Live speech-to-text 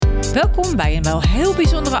Welkom bij een wel heel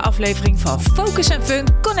bijzondere aflevering van Focus & Fun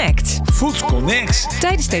Connect. Food Connect.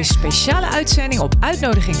 Tijdens deze speciale uitzending op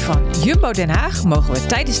uitnodiging van Jumbo Den Haag mogen we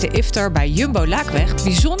tijdens de Iftar bij JUMBO Laakweg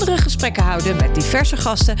bijzondere gesprekken houden met diverse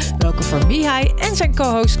gasten, welke voor Mihai en zijn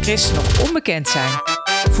co-host Chris nog onbekend zijn.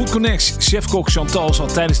 Food Connect. Chef-kok Chantal zal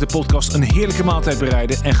tijdens de podcast een heerlijke maaltijd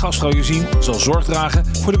bereiden en gastvrouw Josien zal zorg dragen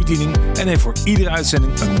voor de bediening en heeft voor iedere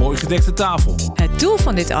uitzending een mooi gedekte tafel. Het doel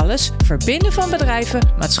van dit alles: verbinden van bedrijven,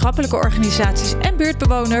 maatschappelijke organisaties en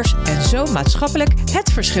buurtbewoners en zo maatschappelijk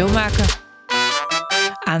het verschil maken.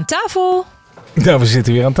 Aan tafel! Nou, we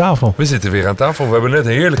zitten weer aan tafel. We hebben net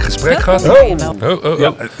een heerlijk gesprek gehad. Ja.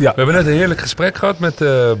 We hebben net een heerlijk gesprek gehad met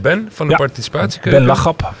Ben van de participatiekeuken. Ben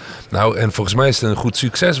Lachap. Nou, en volgens mij is het een goed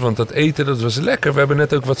succes, want dat eten, dat was lekker. We hebben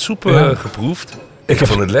net ook wat soep geproefd. Ik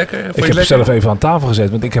vond het lekker. Ik heb zelf even aan tafel gezet,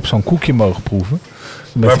 want ik heb zo'n koekje mogen proeven.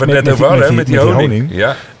 Waar we het net over hadden, met die honing.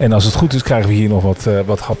 Ja. En als het goed is, krijgen we hier nog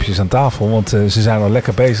wat hapjes aan tafel. Want ze zijn al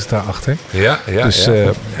lekker bezig daarachter.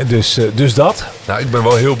 Dus dat. Nou, ik ben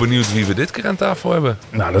wel heel benieuwd wie we dit keer aan tafel hebben.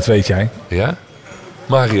 Nou, dat weet jij. Ja?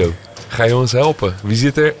 Mario, ga je ons helpen? Wie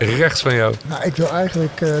zit er rechts van jou? Nou, ik wil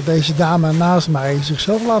eigenlijk deze dame naast mij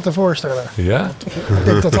zichzelf laten voorstellen. Ja? Ik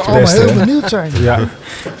denk dat we allemaal heel benieuwd zijn. Ja.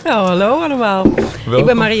 Nou, hallo allemaal. Welkom. Ik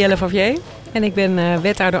ben Mariëlle Vavier en ik ben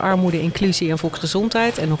Wethouder Armoede, Inclusie en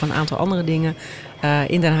Volksgezondheid en nog een aantal andere dingen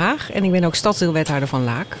in Den Haag. En ik ben ook stadsdeelwethouder van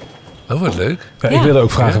Laak. Oh, wat leuk. Ja, ik wilde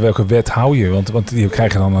ook vragen welke wet hou je? Want die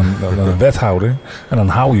krijgen dan een wethouder en dan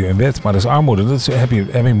hou je een wet. Maar dat is armoede. Dat heb je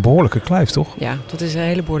een behoorlijke kluif, toch? Ja, dat is een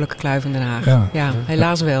hele behoorlijke kluif in Den Haag. Ja,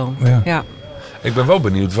 helaas wel. Ja. Ik ben wel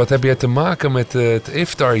benieuwd, wat heb jij te maken met het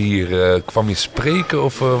Iftar hier? Kwam je spreken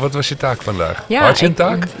of wat was je taak vandaag? Had je een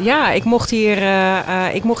taak? Ik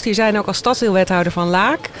mocht hier zijn ook als stadsdeelwethouder van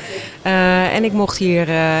Laak. En ik mocht hier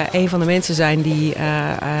een van de mensen zijn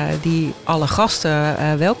die alle gasten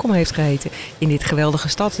welkom heeft geheten in dit geweldige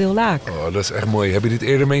stadsdeel Laak. Oh, dat is echt mooi. Heb je dit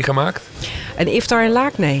eerder meegemaakt? Een Iftar in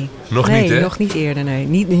Laak? Nee. Nog niet, hè? Nog niet eerder,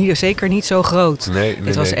 nee. Zeker niet zo groot.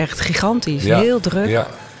 Het was echt gigantisch, heel druk. Ja.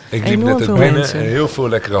 Ik liep net ook binnen en heel veel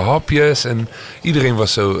lekkere hapjes en iedereen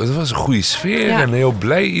was zo, het was een goede sfeer en heel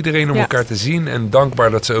blij iedereen om elkaar te zien en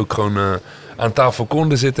dankbaar dat ze ook gewoon aan tafel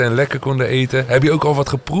konden zitten en lekker konden eten. Heb je ook al wat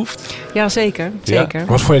geproefd? Ja, zeker.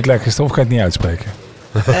 Wat vond je het lekkerste of kan je het niet uitspreken?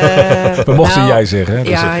 We mochten jij zeggen. Hè?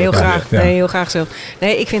 Ja, heel graag. Ja. Nee, heel graag zelf.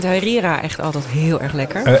 Nee, ik vind harira echt altijd heel erg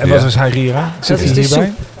lekker. En wat is harira? Zit dat is de soep.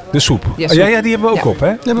 De soep. Ja, die hebben we ook op, hè?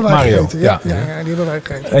 Die hebben wij Mario. gegeten. Ja, die hebben wij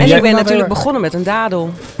gegeten. En ik ben natuurlijk begonnen met een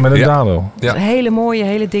dadel. Met een dadel? Ja. Hele mooie,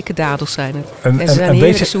 hele dikke dadels zijn het. En ze zijn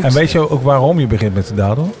heerlijk zoet. En weet je ook waarom je begint met de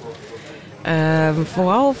dadel?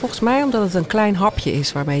 Vooral volgens mij omdat het een klein hapje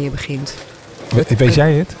is waarmee je begint. Weet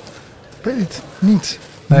jij het? Ik weet het niet.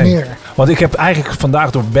 Nee. Meer. Want ik heb eigenlijk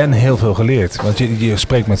vandaag door Ben heel veel geleerd. Want je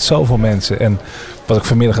spreekt met zoveel mensen. En wat ik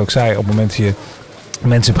vanmiddag ook zei, op het moment dat je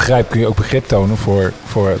mensen begrijpt, kun je ook begrip tonen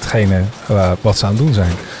voor hetgene wat ze aan het doen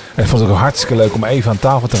zijn. En ik vond het ook hartstikke leuk om even aan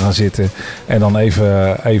tafel te gaan zitten. En dan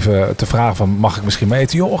even te vragen van, mag ik misschien mee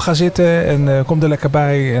eten? Joh, ga zitten en kom er lekker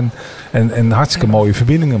bij. En hartstikke mooie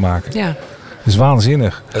verbindingen maken. Ja. Dat is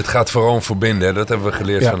waanzinnig. Het gaat vooral om verbinden, hè? Dat hebben we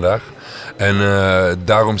geleerd vandaag. En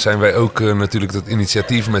daarom zijn wij ook natuurlijk dat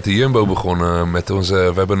initiatief met de Jumbo begonnen.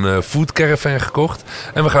 We hebben een Food Caravan gekocht.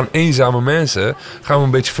 En we gaan eenzame mensen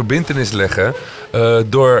een beetje verbintenis leggen.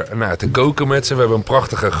 Door te koken met ze. We hebben een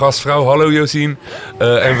prachtige gastvrouw. Hallo Josien.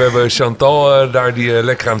 En we hebben Chantal daar die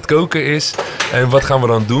lekker aan het koken is. En wat gaan we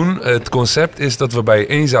dan doen? Het concept is dat we bij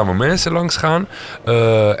eenzame mensen langs gaan.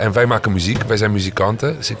 En wij maken muziek. Wij zijn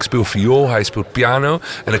muzikanten. Dus ik speel viool. Hij speelt piano.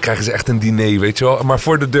 En dan krijgen ze echt een diner, weet je wel. Maar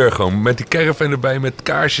voor de deur gewoon. Met die caravan erbij. Met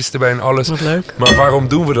kaarsjes erbij en alles. Wat leuk. Maar waarom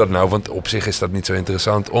doen we dat nou? Want op zich is dat niet zo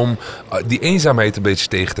interessant. Om die eenzaamheid een beetje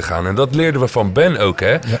tegen te gaan. En dat leerden we van Ben ook,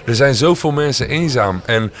 hè. Ja. Er zijn zoveel mensen eenzaam.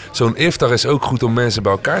 En zo'n Iftar is ook goed om mensen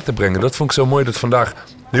bij elkaar te brengen. Dat vond ik zo mooi dat vandaag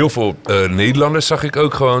heel veel Nederlanders zag ik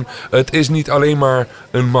ook gewoon. Het is niet alleen maar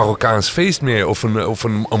een Marokkaans feest meer of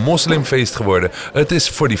een moslimfeest geworden. Het is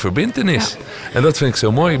voor die verbintenis. Ja. En dat vind ik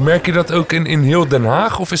zo mooi. Merk je dat ook in heel Den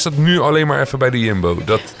Haag? Of is dat nu alleen maar even bij de Jumbo?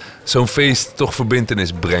 Dat zo'n feest toch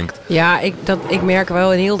verbintenis brengt? Ja, ik merk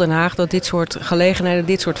wel in heel Den Haag dat dit soort gelegenheden,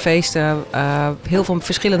 dit soort feesten heel veel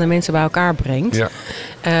verschillende mensen bij elkaar brengt.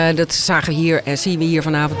 Ja. Dat zien we hier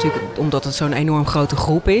vanavond natuurlijk omdat het zo'n enorm grote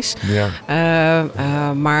groep is. Ja.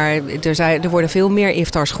 Maar er worden veel meer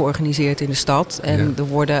iftars georganiseerd in de stad. En er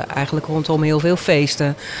worden eigenlijk rondom heel veel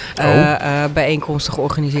feesten, bijeenkomsten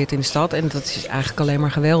georganiseerd in de stad. En dat is eigenlijk alleen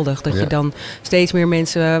maar geweldig. Dat je dan steeds meer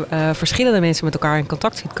mensen, verschillende mensen met elkaar in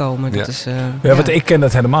contact ziet komen. komen. Dat is, want ik ken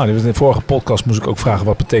dat helemaal niet. In de vorige podcast moest ik ook vragen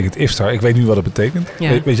wat betekent Iftar. Ik weet nu wat het betekent.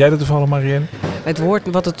 Ja. Weet jij dat toevallig, Mariëlle? Het woord,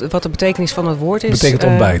 wat de betekenis van het woord is. Het betekent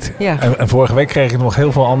ontbijt. En vorige week kreeg ik nog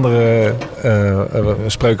heel veel andere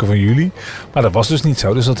spreuken van jullie. Maar dat was dus niet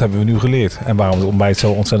zo. Dus dat hebben we nu geleerd. En waarom het ontbijt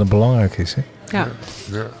zo ontzettend belangrijk is. Hè? Ja.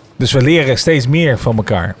 Dus we leren steeds meer van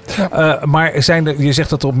elkaar. Ja. Maar je zegt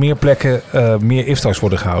dat er op meer plekken meer iftars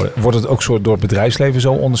worden gehouden. Wordt het ook door het bedrijfsleven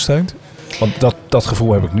zo ondersteund? Want dat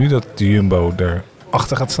gevoel heb ik nu, dat de Jumbo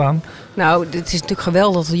erachter gaat staan. Nou, het is natuurlijk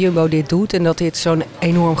geweldig dat de Jumbo dit doet en dat dit zo'n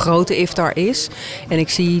enorm grote iftar is. En ik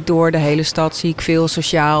zie door de hele stad veel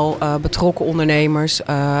sociaal betrokken ondernemers,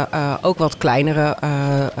 ook wat kleinere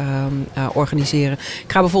organiseren.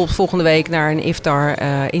 Ik ga bijvoorbeeld volgende week naar een iftar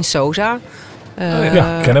in Sosa.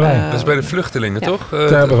 Kennen wij. Dat is bij de vluchtelingen, toch?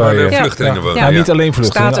 Waar de vluchtelingen wonen. Ja, niet alleen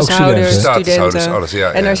vluchtelingen, ook studenten. Alles,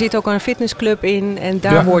 en daar zit ook een fitnessclub in en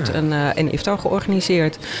daar wordt een iftar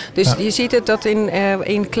georganiseerd. Dus je ziet het dat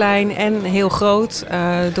in klein en heel groot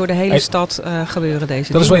door de hele stad gebeuren deze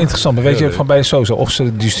dingen. Dat is wel interessant. Maar weet je van bij SOSA of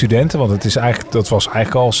ze die studenten, want dat was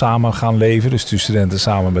eigenlijk al samen gaan leven. Dus de studenten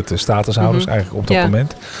samen met de statushouders eigenlijk op dat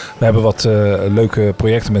moment. We hebben wat leuke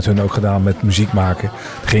projecten met hun ook gedaan met muziek maken.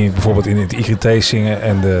 Dan ging ik bijvoorbeeld in het IGT zingen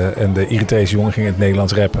en de Eritrese jongen ging in het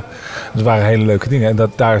Nederlands rappen. Dat waren hele leuke dingen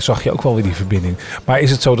en daar zag je ook wel weer die verbinding. Maar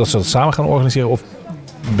is het zo dat ze dat samen gaan organiseren of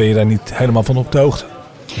ben je daar niet helemaal van op de hoogte?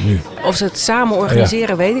 Nu. Of ze het samen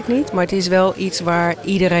organiseren, weet ik niet. Maar het is wel iets waar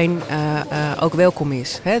iedereen ook welkom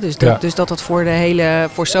is. Hè? Dus dat het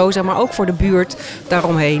voor SOSA, maar ook voor de buurt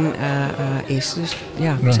daaromheen is. Dus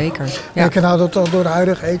zeker. Ja. Ik nou dat door de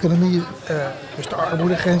huidige economie, dus de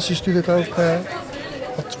armoedegrens is natuurlijk ook...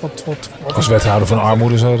 Als wethouder van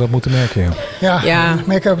armoede zou je dat moeten merken. Ja. Ik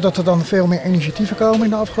merk ook dat er dan veel meer initiatieven komen in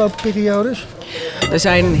de afgelopen periodes. Er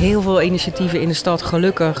zijn heel veel initiatieven in de stad,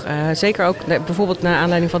 gelukkig. Zeker ook bijvoorbeeld naar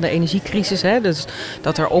aanleiding van de energiecrisis. Hè? Dus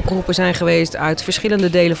dat er oproepen zijn geweest uit verschillende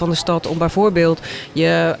delen van de stad om bijvoorbeeld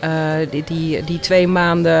die 2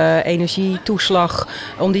 maanden energietoeslag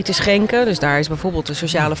om die te schenken. Dus daar is bijvoorbeeld de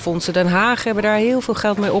sociale fondsen Den Haag hebben daar heel veel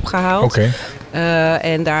geld mee opgehaald. Okay.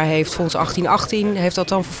 En daar heeft Fonds 1818 heeft dat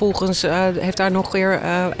dan vervolgens heeft daar nog weer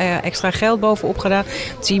extra geld bovenop gedaan.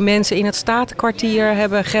 Die mensen in het Statenkwartier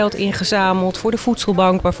hebben geld ingezameld voor de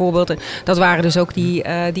voedselbank bijvoorbeeld. En dat waren dus ook die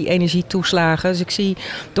energietoeslagen. Dus ik zie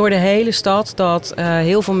door de hele stad dat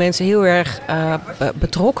heel veel mensen heel erg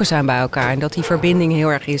betrokken zijn bij elkaar. En dat die verbinding heel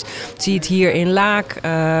erg is. Ik zie het hier in Laak.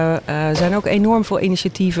 Zijn ook enorm veel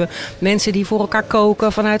initiatieven. Mensen die voor elkaar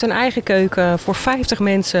koken vanuit hun eigen keuken. Voor 50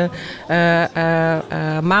 mensen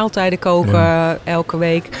maaltijden koken elke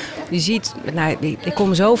week. Je ziet, er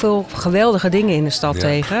komen zoveel geweldige dingen in de stad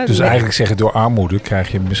tegen. Dus eigenlijk zeg je, door armoede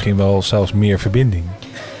krijg je misschien wel zelfs meer verbinding.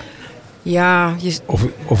 Ja.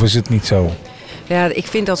 Of is het niet zo? Ja, ik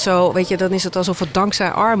vind dat zo, weet je, dan is het alsof het dankzij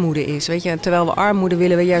armoede is, weet je. En terwijl we armoede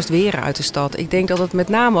willen we juist weren uit de stad. Ik denk dat het met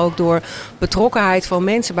name ook door betrokkenheid van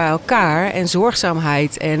mensen bij elkaar en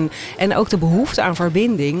zorgzaamheid en ook de behoefte aan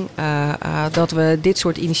verbinding, dat we dit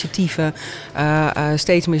soort initiatieven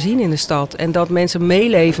steeds meer zien in de stad. En dat mensen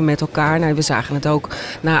meeleven met elkaar. Nou, we zagen het ook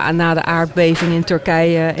na de aardbeving in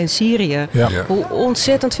Turkije en Syrië. Ja. Hoe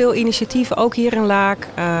ontzettend veel initiatieven, ook hier in Laak,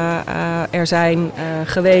 er zijn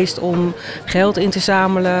geweest om geld in te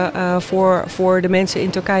zamelen voor de mensen in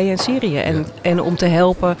Turkije en Syrië. En om te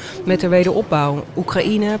helpen met de wederopbouw.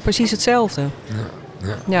 Oekraïne, precies hetzelfde.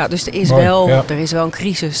 Ja, dus er is wel een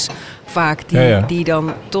crisis vaak die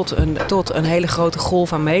dan tot een hele grote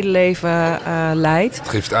golf aan medeleven leidt. Het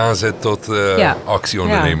geeft aanzet tot actie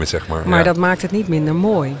ondernemen, zeg maar. Maar dat maakt het niet minder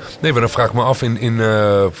mooi. Nee, maar dan vraag ik me af in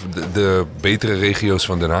de betere regio's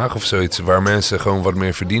van Den Haag of zoiets, waar mensen gewoon wat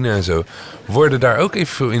meer verdienen en zo, worden daar ook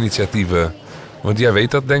evenveel initiatieven? Want jij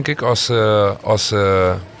weet dat, denk ik, als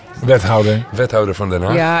wethouder van Den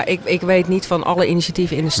Haag. Ja, ik weet niet van alle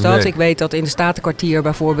initiatieven in de stad. Nee. Ik weet dat in de Statenkwartier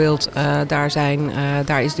bijvoorbeeld,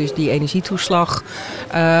 daar is dus die energietoeslag,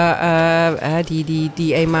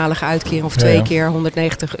 die eenmalige uitkering of 2 keer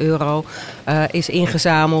 €190 is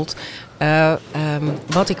ingezameld.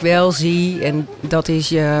 Wat ik wel zie, en dat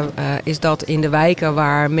is dat in de wijken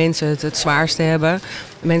waar mensen het zwaarste hebben,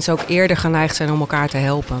 mensen ook eerder geneigd zijn om elkaar te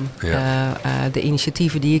helpen. Ja. De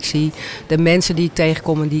initiatieven die ik zie, de mensen die ik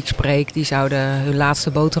tegenkom en die ik spreek, die zouden hun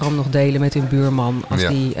laatste boterham nog delen met hun buurman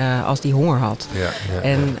als die honger had.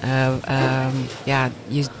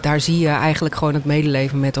 Daar zie je eigenlijk gewoon het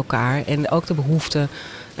medeleven met elkaar en ook de behoefte.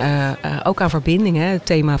 Ook aan verbinding, hè, het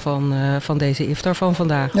thema van deze iftar van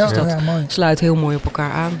vandaag. Ja, dus dat sluit heel mooi op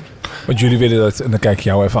elkaar aan. Want jullie willen dat, en dan kijk ik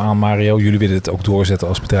jou even aan, Mario. Jullie willen het ook doorzetten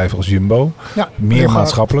als bedrijf als Jumbo. Ja, meer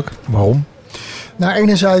maatschappelijk. Waarom? Nou,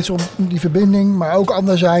 enerzijds om die verbinding, maar ook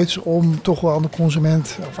anderzijds om toch wel aan de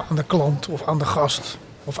consument of aan de klant of aan de gast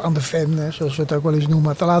of aan de fan, zoals we het ook wel eens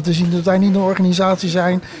noemen, te laten zien dat wij niet een organisatie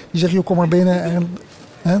zijn die zegt, joh, kom maar binnen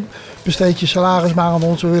en besteed je salaris maar aan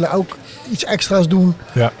ons. We willen ook iets extra's doen.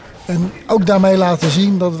 Ja. En ook daarmee laten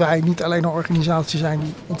zien dat wij niet alleen een organisatie zijn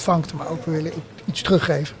die ontvangt, maar ook we willen iets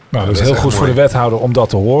teruggeven. Nou, dat is heel goed mooi voor de wethouder om dat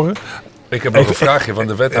te horen. Ik heb ook een vraagje van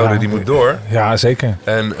de wethouder, die moet door. Ja, zeker.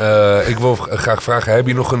 En ik wil graag vragen, heb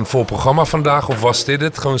je nog een vol programma vandaag? Of was dit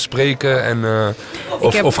het? Gewoon spreken? En,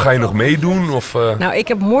 of ga je nog meedoen? Of, Nou, ik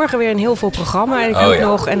heb morgen weer een heel vol programma. En ik moet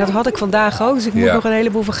nog, en dat had ik vandaag ook. Dus ik moet nog een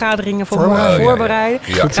heleboel vergaderingen voor morgen voorbereiden.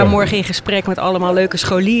 Ja. Ik ga morgen in gesprek met allemaal leuke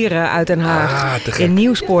scholieren uit Den Haag. In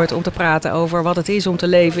Nieuwspoort om te praten over wat het is om te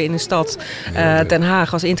leven in een stad. Den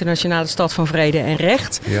Haag als internationale stad van vrede en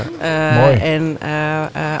recht. Ja. Mooi. En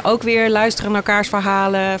ook weer luisteren naar elkaars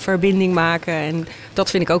verhalen, verbinding maken. En dat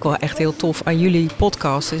vind ik ook wel echt heel tof aan jullie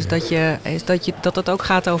podcast. Is dat het ook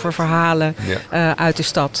gaat over verhalen uit de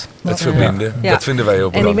stad. Het verbinden, dat vinden wij heel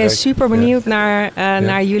belangrijk. En ik ben super benieuwd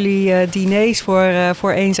naar jullie diners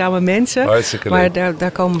voor eenzame mensen. Hartstikke leuk. Maar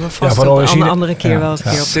daar komen we vast op een andere keer wel eens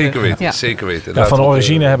een keer op. Zeker weten, zeker weten. Ja, van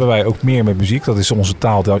origine hebben wij ook meer met muziek. Dat is onze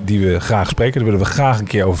taal die we graag spreken. Daar willen we graag een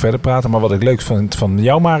keer over verder praten. Maar wat ik leuk vind van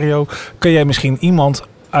jou, Mario, kun jij misschien iemand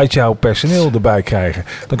uit jouw personeel erbij krijgen.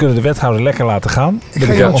 Dan kunnen we de wethouder lekker laten gaan. Wil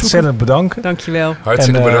ik jou ontzettend bedanken. Dankjewel.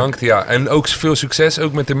 Hartstikke bedankt. Ja. En ook veel succes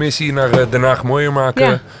ook met de missie naar Den Haag mooier maken.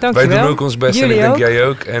 Ja, dankjewel. Wij doen ook ons best Jullie en ik denk ook. jij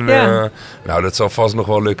ook. En nou, dat zal vast nog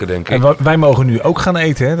wel lukken, denk ik. En wij mogen nu ook gaan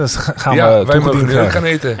eten, hè? Dat gaan wij mogen nu ook gaan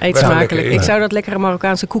eten. Eet smakelijk. Ik zou dat lekkere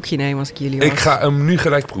Marokaanse koekje nemen als ik jullie was. Ik ga hem nu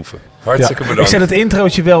gelijk proeven. Hartstikke bedankt. Ik zet het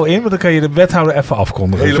introotje wel in, want dan kan je de wethouder even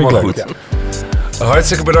afkondigen. Helemaal goed. Ja.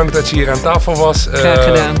 Hartstikke bedankt dat je hier aan tafel was. Graag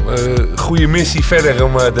gedaan. Goede missie verder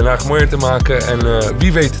om Den Haag mooier te maken. En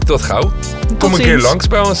wie weet, tot gauw. Kom een keer langs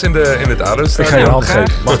bij ons in het ADO-stadion. Ik ga je hand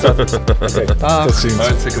geven. Mag dat? Okay. Tot ziens.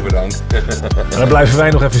 Hartstikke bedankt. En dan blijven wij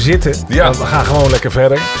nog even zitten. Ja. Want we gaan gewoon lekker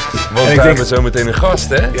verder. Want we hebben zo meteen een gast,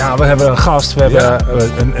 hè? Ja, we hebben een gast. We hebben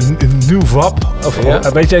een nieuw vap.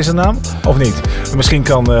 Weet jij zijn naam? Of niet? Misschien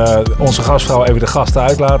kan onze gastvrouw even de gasten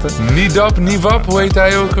uitlaten. Niet wap. Hoe heet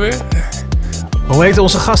hij ook weer? Hoe heet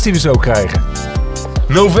onze gast die we zo krijgen?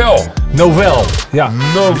 Novel. Ja.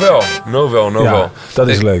 Novel. Ja, dat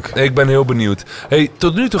is leuk. Ik ben heel benieuwd. Hey,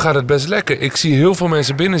 tot nu toe gaat het best lekker. Ik zie heel veel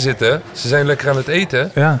mensen binnen zitten. Ze zijn lekker aan het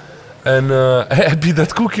eten. Ja. En heb je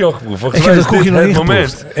dat koekje al geproefd? Ik heb het koekje nog niet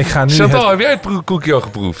geproefd. Chantal, heb jij het koekje al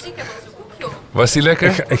geproefd? Ik heb het koekje al geproefd. Was die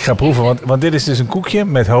lekker? Ik ga proeven, want dit is dus een koekje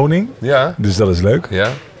met honing. Ja. Dus dat is leuk. Ja.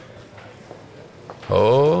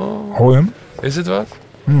 Oh. Hoor je hem? Is het wat?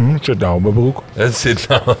 Het zit nou in mijn broek. Het zit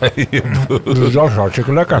nou in je broek. Dus dat is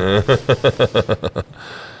hartstikke lekker.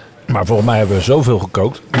 Maar volgens mij hebben we zoveel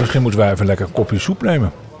gekookt. Misschien moeten wij even lekker een kopje soep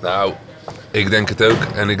nemen. Nou, ik denk het ook.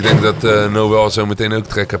 En ik denk dat Noël zo meteen ook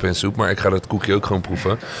trek heeft in soep. Maar ik ga dat koekje ook gewoon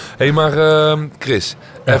proeven. Hé, maar Chris.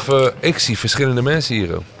 Even, ik zie verschillende mensen hier.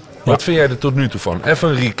 Wat vind jij er tot nu toe van? Even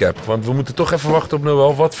een recap. Want we moeten toch even wachten op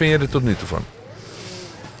Noël. Wat vind jij er tot nu toe van?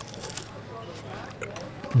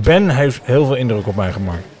 Ben heeft heel veel indruk op mij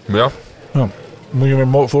gemaakt. Ja? Ja. Moet je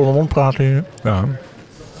met volle mond praten hier? Ja.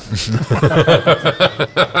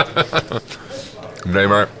 Nee,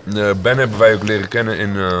 maar Ben hebben wij ook leren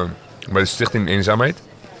kennen bij de Stichting Eenzaamheid.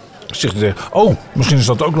 Oh, misschien is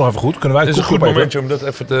dat ook nog even goed. Kunnen wij het is een goed momentje om dat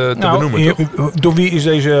even te benoemen, toch? Door wie is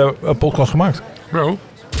deze podcast gemaakt? Nou...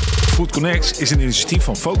 Food Connects is een initiatief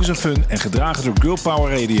van Focus on Fun en gedragen door Girl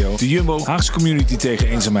Power Radio, de JUMBO Haagse Community tegen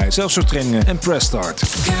eenzaamheid, zelfzorgtrainingen en Press Start.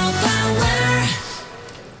 Girl Power.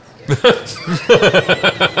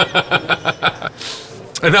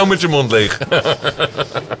 En nou met je mond leeg.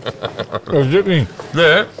 Dat is dit niet. Nee,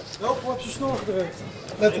 hè? Welkom op zijn snor gedrukt.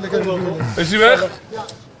 Letterlijk en figuurlijk. Is die weg?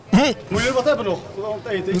 Ja. Moet je wat hebben nog?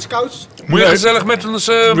 Eten, iets kouds? Moet je gezellig met ons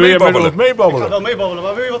meebabbelen? Ik ga wel meebabbelen,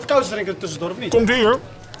 maar wil je wat kouds drinken tussendoor of niet? Komt hier.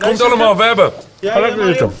 Komt allemaal, we hebben. Ga lekker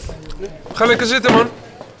zitten. Ga lekker zitten, man.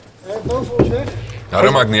 Boven ons weg. Nou,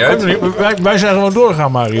 dat maakt niet uit. Wij zijn gewoon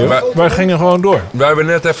doorgegaan, Mario. Wij gingen gewoon door. Wij hebben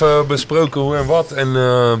net even besproken hoe en wat. En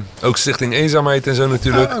ook Stichting Eenzaamheid en zo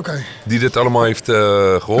natuurlijk. Okay. Die dit allemaal heeft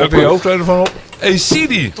geholpen. Heb je je hoofdreden van op? Hey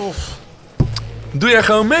Sidi. Tof. Doe jij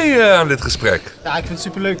gewoon mee aan dit gesprek? Ja, ik vind het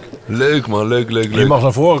superleuk. Leuk man, leuk. Je mag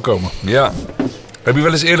naar voren komen. Ja. Heb je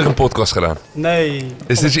wel eens eerder een podcast gedaan? Nee.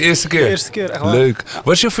 Is dit je eerste keer? De eerste keer, echt waar. Leuk.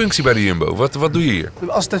 Wat is jouw functie bij de Jumbo? Wat doe je hier?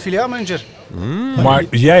 Assistent filiaalmanager. Maar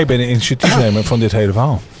jij bent een initiatiefnemer van dit hele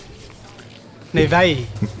verhaal. Nee, wij.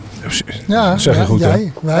 Ja, zeg je goed,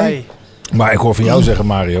 hè? Wij. Maar ik hoor van jou zeggen,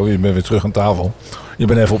 Mario, je bent weer terug aan tafel. Je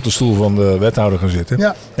bent even op de stoel van de wethouder gaan zitten.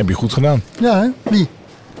 Ja. Heb je goed gedaan. Ja, hè? Wie?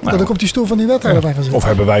 Dat ik op die stoel van die wethouder ben gezeten. Of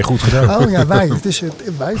hebben wij goed gedaan? Oh ja, wij. Het is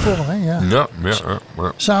het wij volgen, hè? Ja. Ja.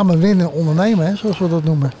 Samen winnen, ondernemen, hè, zoals we dat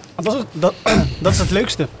noemen. Dat is het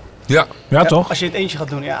leukste. Ja, toch? Als je het eentje gaat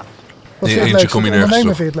doen, ja. Wat Nee, vind je het eentje leukste? kom je Het nergens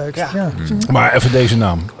ondernemen vind je het leukst. Ja. Maar even deze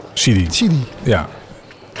naam. Sidi. Sidi. Ja.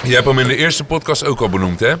 Je hebt hem in de eerste podcast ook al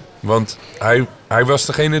benoemd, hè? Want hij was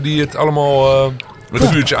degene die het allemaal het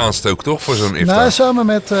vuurtje aanstookt, toch? Voor zo'n iftar. Nou, samen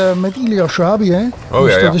met Ilias Shahabi, hè? Oh,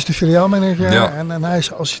 dus ja. dat is de filiaalmanager. Ja. En hij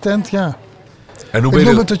is assistent, ja. En hoe Ik ben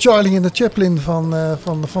noem je het de Charlie en de Chaplin van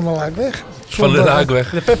de Laakweg. van de Laakweg?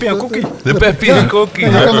 De Peppy en Cookie. De Peppy en Cookie.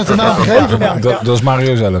 Je kan het een naam geven. Dat is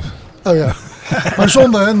Mario zelf. Oh ja. Maar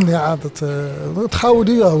zonder hen, ja, het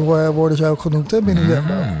gouden duo worden ze ook genoemd, hè, binnen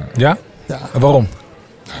Jumbo. Ja? Ja, En waarom?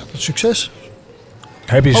 dat succes.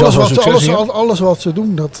 Heb je zelfs wel succes hier? Alles wat ze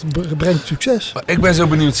doen, dat brengt succes. Ik ben zo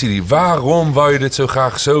benieuwd, Sidi. Waarom wou je dit zo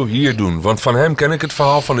graag zo hier doen? Want van hem ken ik het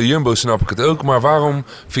verhaal, van de Jumbo snap ik het ook. Maar waarom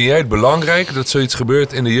vind jij het belangrijk dat zoiets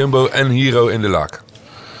gebeurt in de Jumbo en hier in de Laak?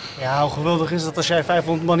 Ja, hoe geweldig is dat als jij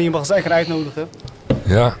 500 man in je magazijn kan uitnodigen.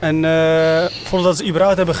 Ja, En voordat ze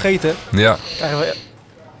überhaupt hebben gegeten, ja. krijgen we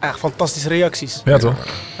echt fantastische reacties. Ja, toch?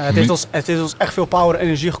 Het heeft ons echt veel power en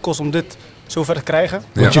energie gekost om dit zover te krijgen.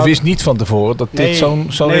 Want je wist niet van tevoren dat dit zo'n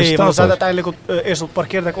Nee, want we resultaat zouden was. uiteindelijk eerst op het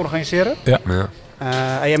parkeerdek organiseren. Ja.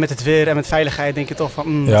 En jij met het weer en met veiligheid denk je toch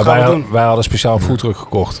van, Ja, wat gaan we doen? wij hadden speciaal een foodtruck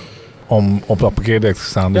gekocht om op dat parkeerdek te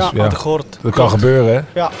staan. Dus Ja, had ik gehoord. dat kan gebeuren, hè?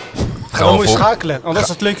 Ja, Gaan dan we moet je vol- schakelen, want dat is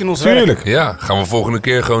het leuke in ons werk. Tuurlijk. Ja, gaan we volgende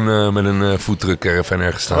keer gewoon met een foodtruck caravan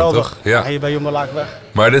ergens staan, Geweldig. toch? Ja. Hier bij JUMBO Laakweg.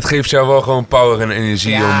 Maar dit geeft jou wel gewoon power en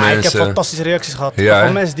energie om Ja, mensen... ik heb fantastische reacties gehad. Ja, hè?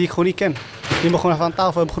 Van mensen die ik gewoon niet ken. Die me gewoon even aan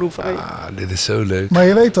tafel hebben geroepen van... Hey. dit is zo leuk. Maar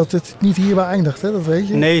je weet dat het niet hierbij eindigt, hè? Dat weet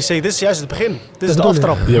je. Nee, zeker. Dit is juist het begin. Dit is de bedoel ik.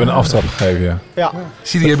 aftrap. Je hebt een aftrap gegeven, ja. Ja.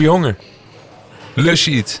 Sidi, heb je honger? Lust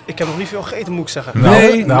je iets? Ik heb nog niet veel gegeten, moet ik zeggen.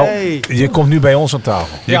 Nee. Je komt nu bij ons aan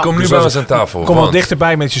tafel. Je komt nu Dus bij dat ons aan tafel. Kom wat want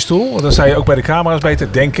dichterbij met je stoel. Want dan sta je ook bij de camera's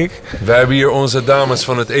beter, denk ik. wij hebben hier onze dames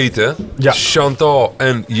van het eten. Ja. Chantal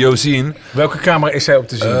en Josien. Welke camera is zij op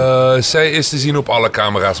te zien? Zij is te zien op alle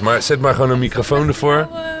camera's. Maar zet maar gewoon een microfoon ervoor.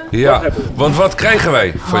 Ja, want wat krijgen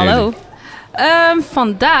wij van Hallo. jullie?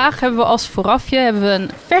 Vandaag hebben we als voorafje een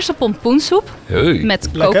verse pompoensoep Hoi. met,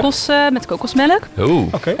 Lekker. met kokosmelk.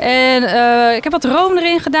 Oh. Oké. En ik heb wat room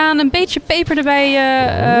erin gedaan, een beetje peper erbij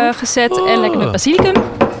gezet en lekker met basilicum.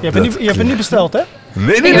 Je hebt het niet besteld, hè?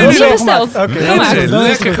 Nee. Ik heb het niet besteld. Oké. Nee, Gemaakt. nee,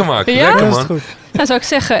 lekker gemaakt. Ja? Lekker, Dat is man. goed. Dan zou ik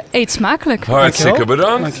zeggen, eet smakelijk. Hartstikke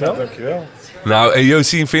bedankt. Dankjewel. Nou, en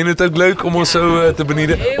Josien, vind je het ook leuk om ons zo te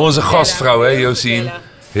benieden? Onze gastvrouw, hè, Josien.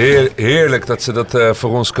 Heerlijk dat ze dat voor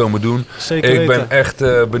ons komen doen. Zeker Ik weten. ben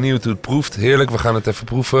echt benieuwd hoe het proeft. Heerlijk, we gaan het even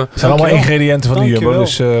proeven. Het zijn allemaal Dankjewel. ingrediënten van de Jumbo.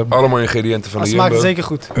 Dankjewel. Dus, Allemaal ingrediënten van Het de smaakt Jumbo. zeker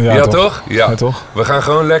goed. Ja, toch? Ja. Ja, toch? We gaan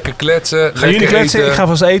gewoon lekker kletsen. Gaan lekker jullie kletsen? eten. Ik ga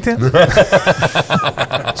vast eten.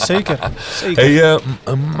 Zeker. Hey,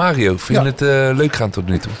 Mario, vind je het leuk gaan tot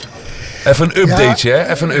nu toe? Even een updateje, hè?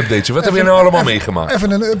 Even een updateje. Wat heb je nou allemaal meegemaakt?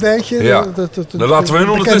 Even een updateje. Ja. Dan laten we hun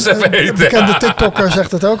ondertussen even eten. De bekende TikTokker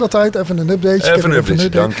zegt het ook altijd. Even een updateje. Even een updateje.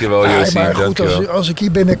 Dankjewel, Josien. Maar goed, Dankjewel. als ik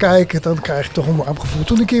hier binnen kijk, dan krijg ik toch een warm gevoel.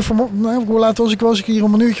 Toen ik hier hoe laat was ik hier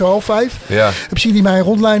om 4:30. Ja. Heb Sidi mij een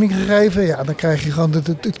rondleiding gegeven. Ja, dan krijg je gewoon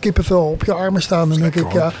het kippenvel op je armen staan. Dan denk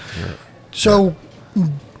ik, ja, zo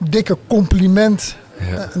dikke compliment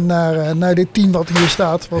naar dit team wat hier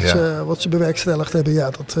staat. Wat ze bewerkstelligd hebben. Ja,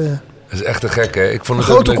 dat Dat is echt een gek, hè? Ik vond een het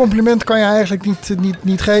ook groter leuk. compliment kan je eigenlijk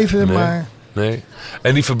niet geven. Nee. Maar Nee.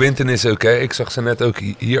 En die verbintenis ook, hè? Ik zag ze net ook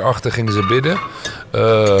hierachter gingen ze bidden.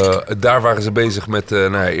 Daar waren ze bezig met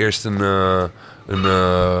eerst een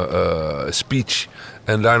speech.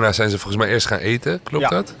 En daarna zijn ze volgens mij eerst gaan eten. Klopt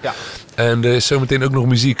dat? Ja. En er is zometeen ook nog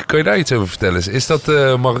muziek. Kan je daar iets over vertellen? Is dat,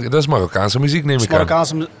 dat is Marokkaanse muziek, neem Het is ik aan?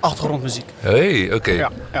 Marokkaanse achtergrondmuziek. Hey, oké. Ja.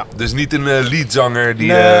 Dus niet een liedzanger die...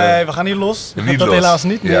 Nee, we gaan niet los. niet dat los. helaas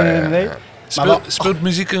niet. Ja, Nee. ja. Speelt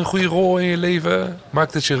muziek een goede rol in je leven?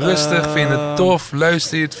 Maakt het je rustig? Vind je het tof?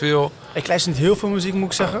 Luister je het veel? Ik luister niet heel veel muziek, moet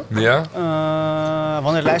ik zeggen. Ja?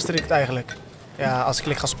 Wanneer luister ik het eigenlijk? Ja, als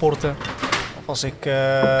ik ga sporten. Of als ik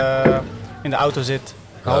in de auto zit.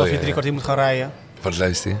 Een half uur, 3 kwartier moet gaan rijden. Wat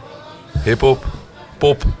luister je? Hip-hop?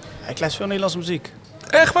 Pop? Ik luister veel Nederlandse muziek.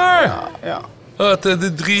 Echt waar? Ja. Wat,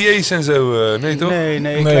 de 3J's en zo? Nee, toch? Nee, ik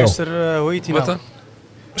Nee, luister, hoe heet die Wat nou?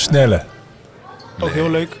 Snelle. Ook heel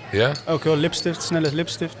leuk. Ja? Ook heel lipstift, snelle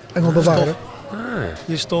lipstift. Engel bewaren.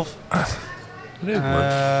 Die stof. Leuk, man.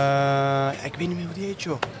 Ik weet niet meer hoe die heet,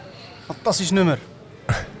 joh. Fantastisch nummer.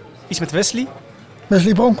 Iets met Wesley.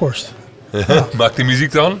 Wesley Bronkhorst. Maakt die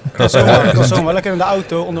muziek dan? Ik kan zomaar lekker in de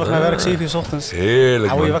auto, onderweg naar werk, 7 uur 's ochtends. Heerlijk,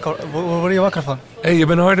 Daar man. word je wakker van. Hey, je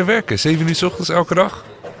bent een harde werker. 7 uur 's ochtends elke dag?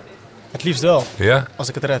 Het liefst wel. Ja? Als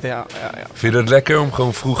ik het red, ja. Vind je dat lekker om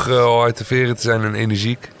gewoon vroeg al uit de veren te zijn en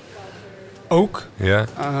energiek? Ook. Ja.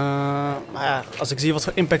 Maar ja, als ik zie wat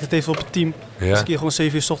voor impact het heeft op het team. Ja. Als ik hier gewoon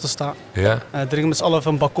 7 uur 's ochtends sta. Ja. Drinken met z'n allen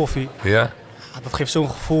van een bak koffie. Ja. Dat geeft zo'n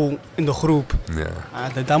gevoel in de groep.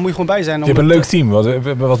 Ja. Daar moet je gewoon bij zijn. Je hebt een leuk team. We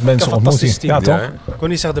hebben wat mensen ontmoet. Team. Ja, toch? Ja, ik wil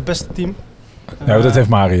niet zeggen het beste team. Ja, dat heeft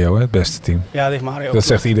Mario, hè, het beste team. Ja, dat heeft Mario ook. Dat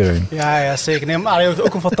zegt iedereen. Ja, zeker. Nee, Mario heeft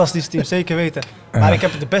ook een fantastisch team, zeker weten. Maar ik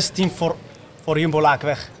heb het beste team voor Jumbo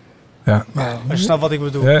Laakweg. Ja. Als je snapt wat ik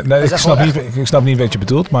bedoel. Ja, nee, ik snap niet wat je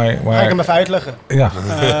bedoelt, maar... Ga ik hem even uitleggen. Ja.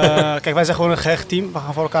 Kijk, wij zijn gewoon een gehecht team. We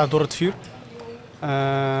gaan voor elkaar door het vuur.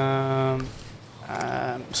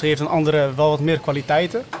 Misschien heeft een andere wel wat meer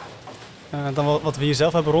kwaliteiten dan wat we hier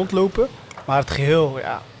zelf hebben rondlopen. Maar het geheel,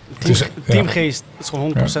 teamgeest is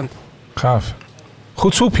gewoon 100%. Ja. Gaaf.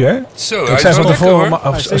 Goed soepje, hè? Zo, ik zei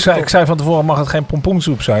van tevoren, mag het geen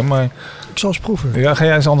pompoensoep zijn, maar... Ik zal eens proeven. Ja, ga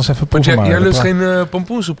jij eens anders even proeven maken. Jij lust geen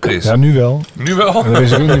pompoensoep, Chris? Ja, nu wel. Nu wel? Dat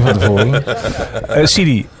wist ik ook niet van tevoren.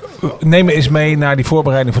 Sidi, neem me eens mee naar die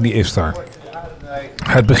voorbereiding van die Iftar.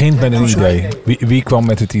 Het begint met een idee. Wie kwam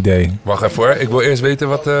met het idee? Wacht even hoor, ik wil eerst weten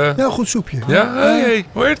wat... Ja, goed soepje. Ja, hey,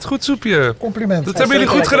 hoor je het? Goed soepje. Compliment. Dat hebben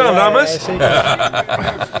jullie goed gedaan, dames.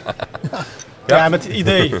 Ja, met het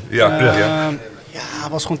idee. Ja,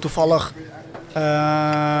 was gewoon toevallig.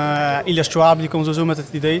 Ilias Chouab die kwam zo met het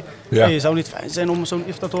idee. Ja. Hey, zou het niet fijn zijn om zo'n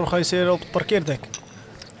iftar te organiseren op het parkeerdek?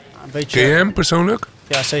 Een beetje... Ken je hem persoonlijk?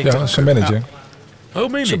 Ja, zeker. Ja, dat is zijn manager. Ja.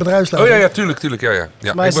 Oh, meen je? Zijn bedrijfsleider. Oh ja, tuurlijk.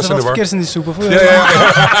 Ja. Maar ik is was er in de wat war. verkeers in die soep? Of Ja.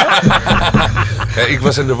 Ja, ik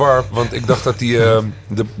was in de war, want ik dacht dat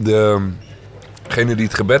degene die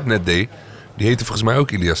het gebed net deed, die heette volgens mij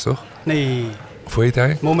ook Ilias, toch? Nee, Of hoe heet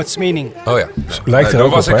hij? Mohammed Sidi. Oh ja. Lijkt er daar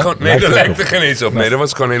ook was op, ik hè? gewoon, nee, daar lijkt er geen eens op. Nee, daar was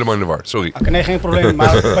ik gewoon helemaal in de war. Sorry. Okay, nee, geen probleem.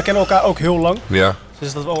 Maar we kennen elkaar ook heel lang. Ja.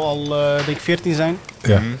 Dus dat we al denk ik 14 zijn.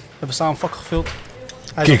 Ja. We hebben samen vak gevuld.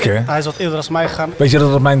 Hij is wat eerder als mij gegaan. Weet je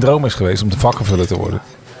dat het mijn droom is geweest om de vakkenvuller te worden?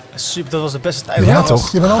 Super, dat was de beste tijd. Ja,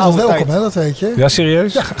 toch? Je bent altijd Gouden welkom, tijd. hè, dat weet je. Ja,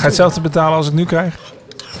 serieus? Ga je hetzelfde betalen als ik nu krijg?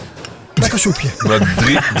 Lekker soepje. Maar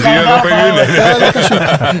 3 euro per uur?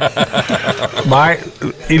 Nee. Maar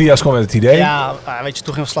Ilias kwam met het idee. Ja, weet je,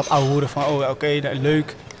 toen ging we slap ouwe hoeren van,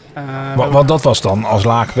 leuk. Want dat was dan als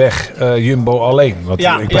Laakweg Jumbo alleen. Want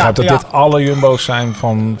ik begrijp dat dit alle Jumbo's zijn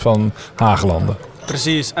van Haaglanden.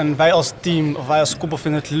 Precies, en wij als team, of wij als koppel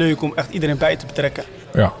vinden het leuk om echt iedereen bij te betrekken.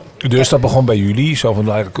 Ja. Dus dat begon bij jullie, zo van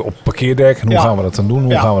eigenlijk op parkeerdek. En hoe gaan we dat dan doen?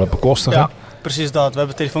 Hoe gaan we dat bekostigen? Ja, precies dat. We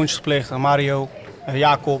hebben telefoontjes gepleegd aan Mario,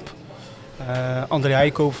 Jacob, André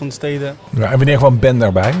Heiko van de steden. Ja, en wanneer kwam Ben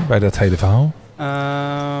daarbij, bij dat hele verhaal?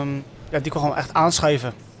 Die kwam gewoon echt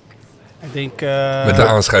aanschuiven. Ik denk... Met de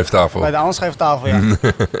aanschrijftafel. Bij de aanschrijftafel, ja.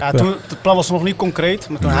 Toen, het plan was nog niet concreet,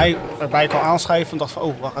 maar toen hij erbij kwam aanschrijven, dacht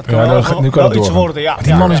van, wacht, het kan nu kan het iets doorgaan. worden. Ja,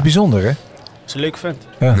 Die man is bijzonder, hè? is een leuk vent.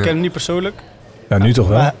 Ja. Ik ken hem niet persoonlijk. Ja, nu toch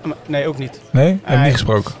wel? Maar, nee, ook niet. Nee? Heb je niet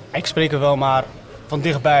gesproken? Ik spreek hem wel, maar van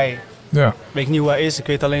dichtbij Ja. weet ik niet hoe hij is. Ik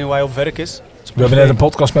weet alleen hoe hij op werk is. We hebben net een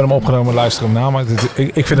podcast met hem opgenomen, luister hem na. Maar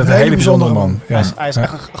ik vind het een hele bijzondere man. Ja. Hij is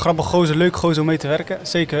echt een grappig gozer, leuk gozer om mee te werken.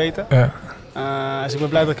 Zeker weten. Ja. Dus ik ben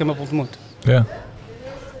blij dat ik hem heb ontmoet. Ja.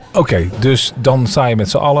 Oké, dus dan sta je met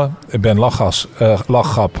z'n allen. Ik ben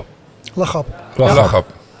Lachgap.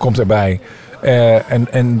 Komt erbij.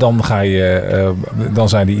 En dan dan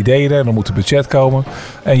zijn die ideeën er, dan moet het budget komen.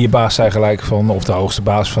 En je baas zei gelijk van, of de hoogste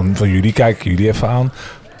baas van jullie, kijken jullie even aan.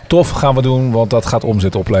 Tof, gaan we doen, want dat gaat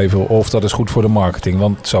omzet opleveren. Of dat is goed voor de marketing,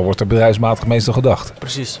 want zo wordt er bedrijfsmatig meestal gedacht.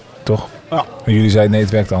 Precies. Toch? Ja. En jullie zeiden nee, het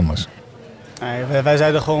werkt anders. Nee, wij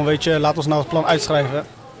zeiden gewoon, weet je, laat ons nou het plan uitschrijven.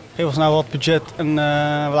 Geef ons nou wat budget en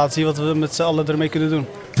we laten zien wat we met z'n allen ermee kunnen doen.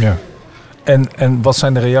 Ja. En wat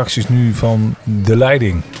zijn de reacties nu van de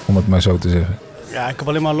leiding, om het maar zo te zeggen? Ja, ik heb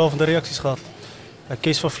alleen maar lovende reacties gehad.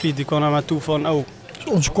 Kees van Vliet die kwam naar mij toe van, Dat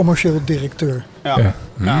is onze commercieel directeur. Ja.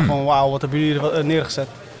 Van wauw, wat hebben jullie er neergezet.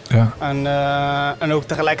 Ja. En ook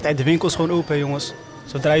tegelijkertijd de winkel is gewoon open, jongens.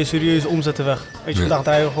 Zo draai je serieuze omzetten weg. Weet je, vandaag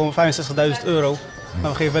draaien we gewoon €65.000.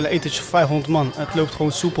 Maar we geven wel een etentje voor 500 man. En het loopt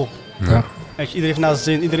gewoon soepel. Ja. Weet je, iedereen heeft naar zijn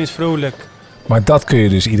zin, iedereen is vrolijk. Maar dat kun je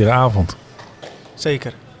dus iedere avond.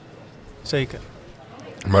 Zeker.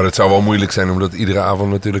 Maar het zou wel moeilijk zijn om dat iedere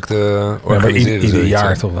avond natuurlijk te organiseren. Ieder jaar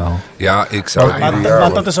hè? toch wel? Ja, ik zou ieder jaar...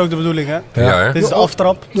 Maar dat is ook de bedoeling, hè? Ja, hè? Dit is de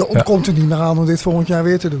aftrap. Je ontkomt er niet meer aan om dit volgend jaar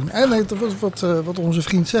weer te doen. En wat onze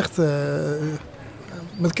vriend zegt,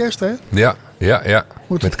 met kerst, hè? Ja.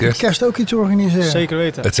 Moet Met kerst. ook iets organiseren. Zeker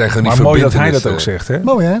weten. Het zijn gewoon die Maar mooi dat hij dat verbintenissen. ook zegt, hè?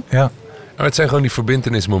 Mooi, hè? Ja. Maar het zijn gewoon die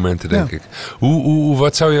verbintenismomenten, denk ik.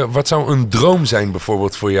 Wat zou een droom zijn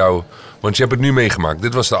bijvoorbeeld voor jou? Want je hebt het nu meegemaakt.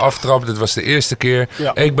 Dit was de aftrap, dit was de eerste keer.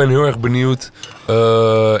 Ja. Ik ben heel erg benieuwd.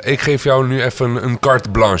 Ik geef jou nu even een carte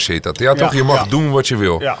blanche, heet dat. Ja, toch? Je mag doen wat je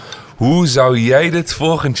wil. Ja. Hoe zou jij dit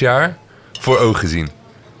volgend jaar voor ogen zien?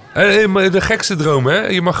 De gekste droom, hè?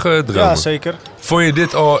 Je mag dromen. Ja, zeker. Vond je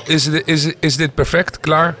dit al... Is dit perfect?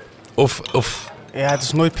 Klaar? Of... Ja, het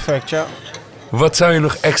is nooit perfect, ja. Wat zou je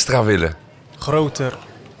nog extra willen? Groter,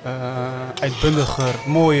 uitbundiger,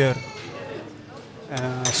 mooier,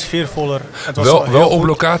 sfeervoller. Het was wel op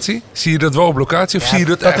locatie? Zie je dat wel op locatie? Of zie je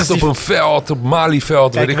dat echt op een veld, op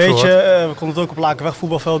Malieveld? Kijk, weet je, we konden het ook op Laakweg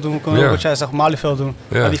voetbalveld doen. We konden ook wat jij zegt, Malieveld doen.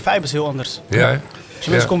 Ja. Maar die vibe is heel anders. Ja. Dus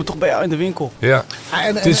mensen komen toch bij jou in de winkel. Ja.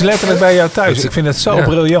 Het is letterlijk bij jou thuis. Ik vind het zo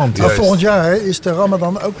briljant. Maar volgend jaar is de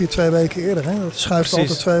Ramadan ook weer 2 weken eerder. Hè? Dat schuift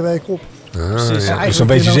altijd 2 weken op. Dus dan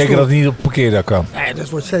weet je zeker dat het niet op het parkeerdak kan. Nee, dat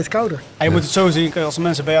wordt steeds kouder. En je moet het zo zien, als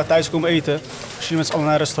mensen bij jou thuis komen eten, als jullie met z'n allen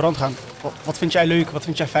naar een restaurant gaan, wat vind jij leuk, wat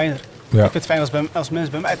vind jij fijner? Ja. Ik vind het fijn als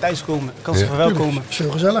mensen bij mij thuis komen. Ik kan ze verwelkomen.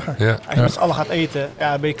 Veel gezelliger. Ja. Als je met z'n allen gaat eten,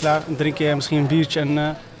 ben je klaar. Dan drink je misschien een biertje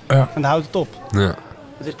en dan houdt het op. Ja.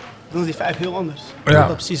 Dan is die vibe heel anders. Ja. Dat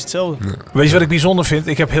is precies hetzelfde. Ja. Weet je wat ik bijzonder vind?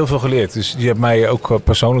 Ik heb heel veel geleerd. Dus je hebt mij ook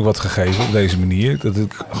persoonlijk wat gegeven op deze manier. Dat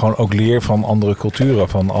ik gewoon ook leer van andere culturen.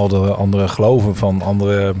 Van andere geloven. Van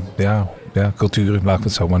andere culturen, laat ik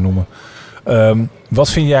het zo maar noemen. Wat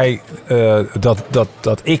vind jij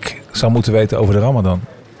dat ik zou moeten weten over de Ramadan?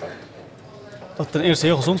 Dat het ten eerste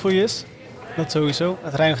heel gezond voor je is. Dat sowieso.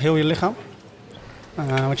 Het reinigt heel je lichaam.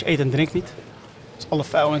 Want je eet en drinkt niet. Dus alle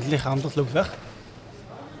vuil in het lichaam, dat loopt weg.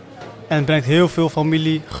 En het brengt heel veel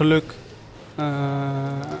familie, geluk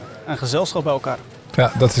en gezelschap bij elkaar.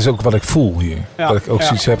 Ja, dat is ook wat ik voel hier. Ja, dat ik ook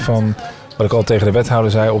zoiets heb van, wat ik al tegen de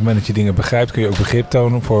wethouder zei, op het moment dat je dingen begrijpt, kun je ook begrip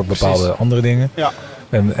tonen voor bepaalde andere dingen. Ja.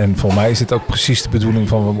 En voor mij is dit ook precies de bedoeling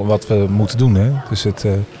van wat we moeten doen. Hè? Dus het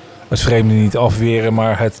vreemde niet afweren,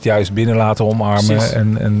 maar het juist binnen laten omarmen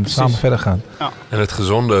en samen verder gaan. Ja. En het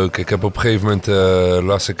gezonde ook. Ik heb op een gegeven moment,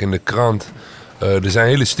 las ik in de krant, er zijn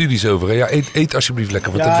hele studies over. Hè? Ja, eet alsjeblieft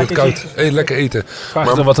lekker, want het wordt koud. Lekker eten.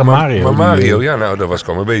 Vraag dan wat aan Mario. Maar Mario, daar was ik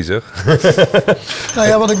al mee bezig. Nou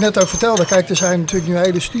ja, wat ik net ook vertelde. Kijk, er zijn natuurlijk nu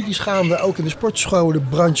hele studies gaande, ook in de sportscholen,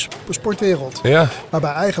 branche, sportwereld. Ja.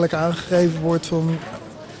 Waarbij eigenlijk aangegeven wordt van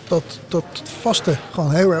dat vasten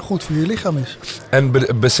gewoon heel erg goed voor je lichaam is. En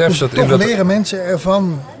besef dus dat... toch leren mensen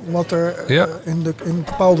ervan wat er in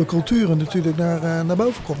bepaalde culturen natuurlijk naar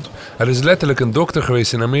boven komt. Er is letterlijk een dokter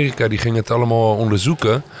geweest in Amerika, die ging het allemaal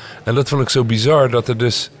onderzoeken. En dat vond ik zo bizar, dat er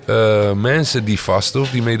dus mensen die vasten, of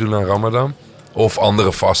die meedoen aan Ramadan, of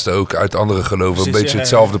andere vasten ook uit andere geloven, precies, een beetje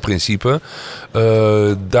hetzelfde principe.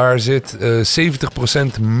 Daar zit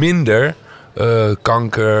 70% minder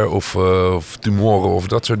kanker of tumoren of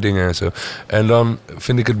dat soort dingen en zo. En dan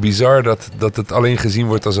vind ik het bizar dat het alleen gezien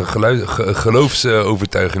wordt als een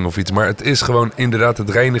geloofsovertuiging of iets. Maar het is gewoon inderdaad het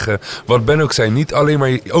reinigen. Wat Ben ook zei, niet alleen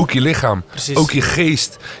maar ook je lichaam. Precies. Ook je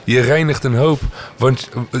geest. Je reinigt een hoop. Want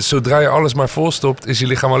zodra je alles maar volstopt, is je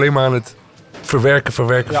lichaam alleen maar aan het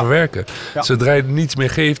verwerken. Ja. Zodra je het niets meer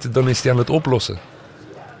geeft, dan is hij aan het oplossen.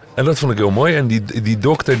 En dat vond ik heel mooi. En die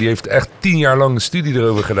dokter die heeft echt 10 jaar lang een studie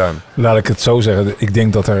erover gedaan. Laat ik het zo zeggen. Ik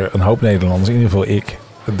denk dat er een hoop Nederlanders, in ieder geval ik,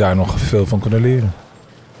 daar nog veel van kunnen leren.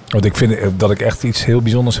 Want ik vind dat ik echt iets heel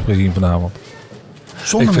bijzonders heb gezien vanavond.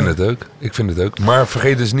 Ik vind het ook. Maar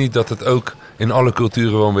vergeet dus niet dat het ook in alle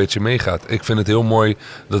culturen wel een beetje meegaat. Ik vind het heel mooi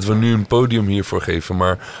dat we nu een podium hiervoor geven.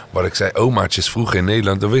 Maar wat ik zei, omaatjes vroeger in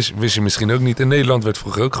Nederland, dat wist je misschien ook niet. In Nederland werd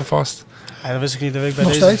vroeger ook gevast. Ja, dat wist ik niet. Dat weet ik bij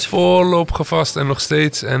nog deze. Steeds? Volop gevast en nog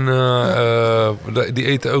steeds. En die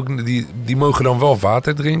eten ook, die mogen dan wel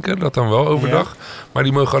water drinken, dat dan wel overdag. Ja. Maar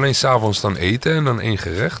die mogen alleen 's avonds dan eten en dan 1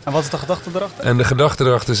 gerecht. En wat is de gedachte erachter? En de gedachte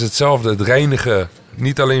erachter is hetzelfde. Het reinigen,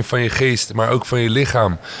 niet alleen van je geest, maar ook van je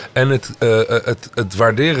lichaam. En het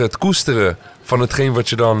waarderen, het koesteren van hetgeen wat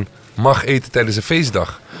je dan mag eten tijdens een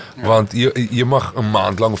feestdag. Ja. Want je mag een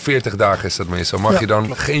maand lang, 40 dagen is dat meestal, mag je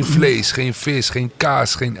dan geen vlees, geen vis, geen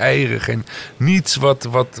kaas, geen eieren, niets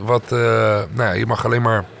je mag alleen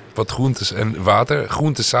maar wat groentes en water.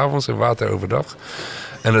 Groentes 's avonds en water overdag.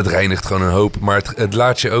 En het reinigt gewoon een hoop. Maar het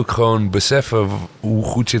laat je ook gewoon beseffen hoe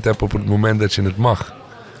goed je het hebt op het moment dat je het mag.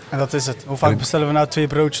 En dat is het. Hoe vaak bestellen we nou 2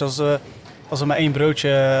 broodjes als we maar 1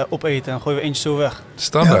 broodje opeten, dan gooien we eentje zo weg.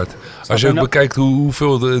 Standaard. Ja. Als je ook bekijkt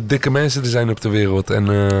hoeveel de dikke mensen er zijn op de wereld. En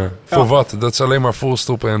voor wat? Dat is alleen maar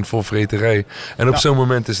volstoppen en vol vreterij. En op zo'n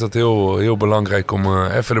moment is dat heel, heel belangrijk om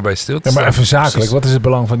even erbij stil te staan. Maar even zakelijk, wat is het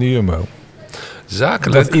belang van de Jumbo?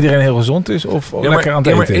 Zakelijk? Dat iedereen heel gezond is of lekker aan het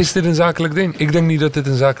eten maar is dit een zakelijk ding? Ik denk niet dat dit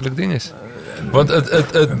een zakelijk ding is. Want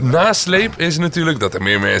het nasleep is natuurlijk dat er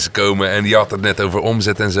meer mensen komen. En die had het net over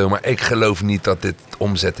omzet en zo. Maar ik geloof niet dat dit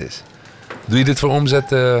omzet is. Doe je dit voor omzet,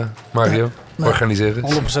 Mario? Nee. Organiseren?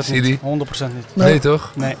 100% Sidi? niet. 100% niet. Nee,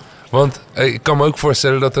 toch? Nee. Want ik kan me ook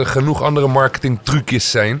voorstellen dat er genoeg andere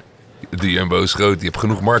marketingtrucjes zijn. De Jumbo is groot, die heeft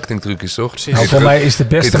genoeg marketingtrucjes, toch? Nou, voor mij is de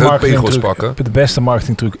beste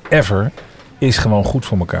marketingtruc ever is gewoon goed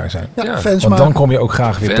voor elkaar zijn. Ja, fans want maken. dan kom je ook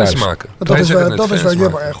graag weer thuis. Maken. Dat is waar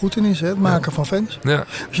Jumbo erg goed in is, hè? Het maken van fans. Ja.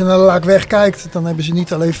 Als je naar de Laakweg kijkt, dan hebben ze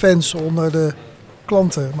niet alleen fans onder de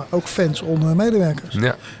klanten, maar ook fans onder de medewerkers.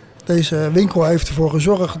 Ja. Deze winkel heeft ervoor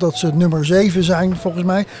gezorgd dat ze nummer 7 zijn, volgens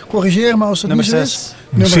mij. Corrigeer me als het niet zo is.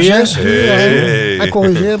 Nummer 6. Hey. Hij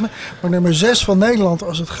corrigeert me. Maar nummer 6 van Nederland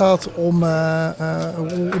als het gaat om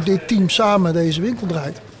hoe dit team samen deze winkel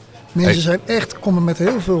draait. Mensen zijn echt, komen met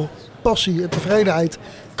heel veel passie en tevredenheid,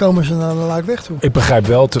 komen ze naar de Laakweg toe. Ik begrijp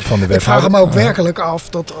wel van de wethouder. Ik vraag hem ook werkelijk af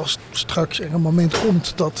dat als straks er een moment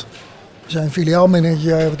komt dat zijn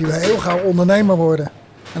filiaalmanager, die wil heel gauw ondernemer worden,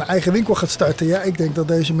 een eigen winkel gaat starten. Ja, ik denk dat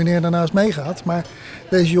deze meneer daarnaast meegaat. Maar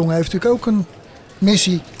deze jongen heeft natuurlijk ook een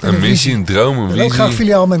missie. Een missie, een droom, een visie. Hij wil graag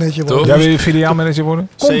filiaalmanager worden. Jij wil je filiaalmanager worden?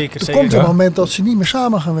 Zeker. Komt een moment dat ze niet meer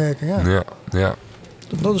samen gaan werken. Ja.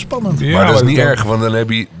 Dat is spannend. Ja, maar dat is niet erg, want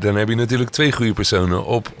dan heb je natuurlijk 2 goede personen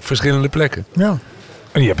op verschillende plekken. Ja.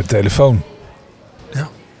 En je hebt een telefoon. Ja.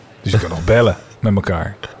 Dus je kan nog bellen met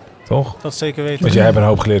elkaar. Toch? Dat zeker weten. Want jij hebt een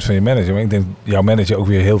hoop geleerd van je manager. Maar ik denk dat jouw manager ook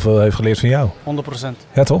weer heel veel heeft geleerd van jou. 100%.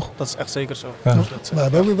 Ja, toch? Dat is echt zeker zo. Ja. We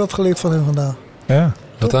hebben ook weer wat geleerd van hem vandaag. Ja.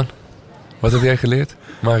 Wat dan? Wat heb jij geleerd,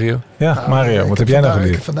 Mario? Ja, Mario, wat heb jij nou geleerd?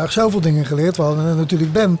 Ik heb vandaag zoveel dingen geleerd. We hadden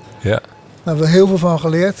natuurlijk Ben. Ja. Daar hebben we heel veel van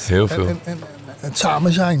geleerd. Heel veel. En het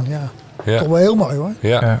samen zijn, ja. Toch wel heel mooi hoor.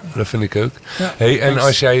 Ja, dat vind ik ook. Ja. Hey, en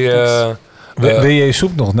als jij... wil je je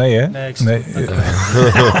soep nog? Nee, hè? Nee, ik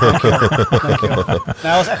Dankjewel. Nou,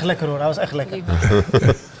 hij was echt lekker hoor. Hij was echt lekker.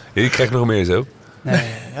 Je krijgt nog meer zo? Nee,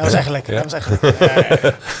 hij was echt lekker. Ja? Hij was echt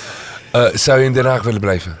lekker. Zou je in Den Haag willen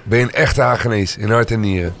blijven? Ben je een echte Haagenees in hart en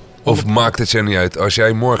nieren? Of maakt het je niet uit? Als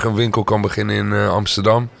jij morgen een winkel kan beginnen in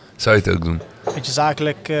Amsterdam, zou je het ook doen? Weet je,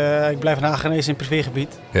 zakelijk, ik blijf een Haagenees in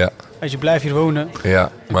privégebied. Ja. Weet je, blijf hier wonen.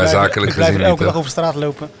 Ja, maar zakelijk gezien Ik blijf elke niet, dag over straat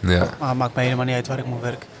lopen. Ja. Maar het maakt me helemaal niet uit waar ik moet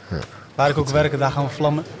werken. Ja. Waar ik ook werk, daar gaan we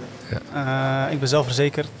vlammen. Ja. Ik ben zelf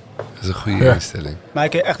verzekerd. Dat is een goede instelling. Maar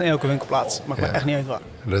ik heb echt in elke winkelplaats. Maakt me echt niet uit waar.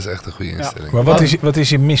 Dat is echt een goede instelling. Maar wat is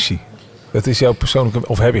je missie? Wat is jouw persoonlijke...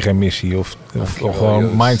 Of heb je geen missie? Of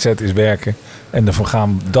gewoon mindset is werken. En ervan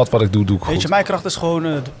gaan, dat wat ik doe ik goed. Weet je, mijn kracht is gewoon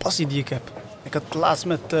de passie die ik heb. Ik had laatst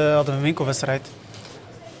hadden we een winkelwedstrijd.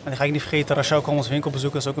 En die ga ik niet vergeten. Rachel kwam ons winkel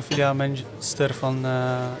bezoeken. Dat is ook een filiaalmanager van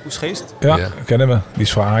Oesgeest. Ja, kennen we. Die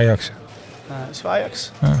is voor Ajax. Is voor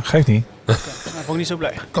Ajax? Ja, geeft niet. Okay. Nou, ik ben ook niet zo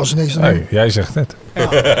blij. Kan ze niks doen. Nee, jij zegt het. Ja.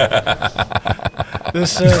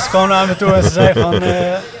 Dus ze kwam naar me toe en ze zei van...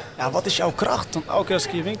 wat is jouw kracht? Want elke keer als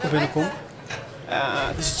ik in je winkel binnenkom...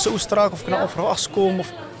 is het zo strak of ik nou onverwachts kom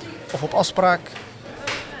of op afspraak.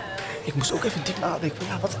 Ik moest ook even diep nadenken.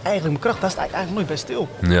 Wat is eigenlijk mijn kracht? Daar sta ik eigenlijk nooit bij stil.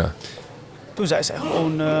 Ja. Toen zei ze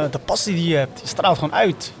gewoon, de passie die je hebt, je straalt gewoon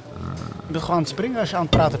uit. Je bent gewoon aan het springen als je aan het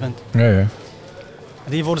praten bent. Ja.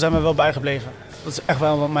 Die woorden zijn me wel bijgebleven. Dat is echt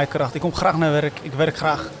wel mijn kracht. Ik kom graag naar werk, ik werk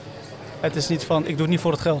graag. Het is niet van, ik doe het niet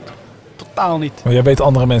voor het geld. Totaal niet. Maar jij weet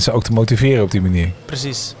andere mensen ook te motiveren op die manier.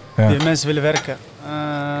 Precies. Ja. Die mensen willen werken.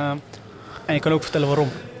 En je kan ook vertellen waarom.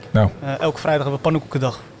 Nou. Elke vrijdag hebben we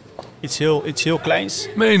pannenkoekendag. Iets heel kleins.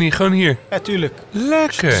 Meen je niet? Gewoon hier? Ja, tuurlijk.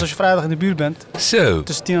 Lekker. Dus als je vrijdag in de buurt bent. Zo.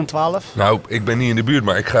 Tussen 10 en 12. Nou, ik ben niet in de buurt,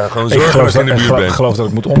 maar ik ga gewoon zorgen dat ik in de buurt ben. Ik geloof dat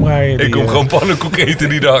ik moet omrijden. Ik kom gewoon pannenkoek eten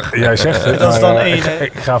die dag. Jij zegt het. Dat is dan één.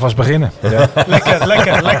 Ik ga vast beginnen. Ja.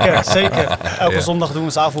 Lekker. Zeker. Elke zondag doen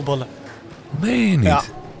we zaalvoetballen. Meen je niet? Ja.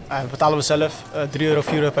 Dat betalen we zelf. €3,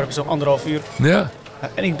 €4 per persoon, 1,5 uur. Ja.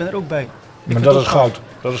 En ik ben er ook bij. Maar dat is goud.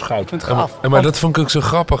 Dat is goud. Ik vind het gaaf. Maar dat vond ik ook zo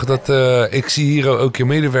grappig. Dat, ik zie hier ook je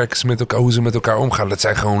medewerkers met elkaar, hoe ze met elkaar omgaan. Dat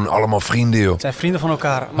zijn gewoon allemaal vrienden, joh. Het zijn vrienden van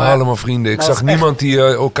elkaar. Maar, allemaal vrienden. Ik zag niemand die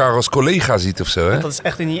elkaar als collega ziet of zo, hè? Dat is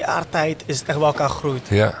echt in een jaar tijd is het echt bij elkaar gegroeid.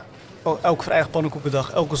 Ja. Elke vrijdag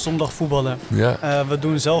pannenkoekendag, elke zondag voetballen. Ja. We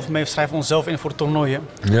doen zelf mee, we schrijven onszelf in voor toernooien.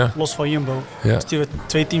 Ja. Los van Jumbo. Ja. Sturen we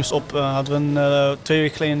 2 teams op. Hadden we 2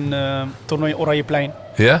 weken geleden een toernooi in Oranjeplein.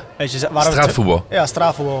 Ja? Weet je, Straatvoetbal? Ja,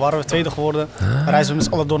 straatvoetbal. Waren we tweede geworden. Reizen we met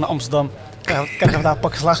z'n allen door naar Amsterdam. Krijgen we daar een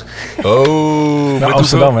pak slag. Oh, naar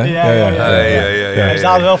Amsterdam, hè? Ja. Daar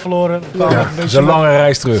hadden we wel verloren. Het is een lange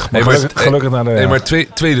reis terug. Maar gelukkig naar de... Nee, maar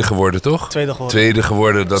tweede geworden, toch? Tweede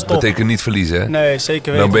geworden, dat betekent niet verliezen, hè? Nee,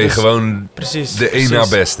 zeker weten. Dan ben je gewoon de één na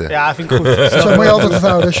beste. Ja, vind ik goed. Zo moet je altijd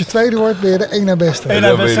onthouden. Als je tweede wordt, ben je de één na beste. Eén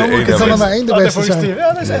na beste. Het zal er maar één de beste zijn.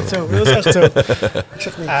 Ja, dat is echt zo. Dat is echt zo.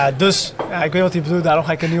 Dus, ik weet wat hij bedoelt. Daarom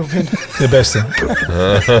ga ik er niet op vinden. De beste.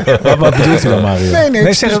 Wat bedoelt hij dan, Mario?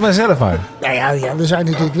 Nee, zeg het maar zelf maar. Nou ja, er zijn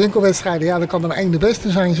natuurlijk winkelwedstrijden. Ja, dan kan er maar één de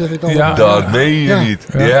beste zijn, zeg ik dan. Ja. Dat meen je niet.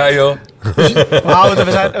 Ja, joh.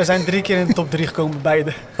 We zijn 3 keer in de top 3 gekomen,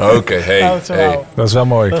 beide. Oké, hey. Dat is wel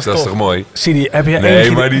mooi. Dat is toch mooi? Sidi, heb je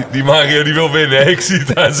Nee, maar die Mario die wil winnen. Ik zie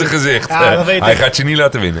het aan zijn gezicht. Ja, dat weet ik. Hij gaat je niet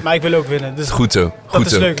laten winnen. Maar ik wil ook winnen. Dus goed zo. Dat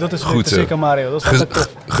is leuk. Dat is goed. Zeker Mario. Dat is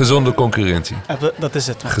gezonde concurrentie. Dat is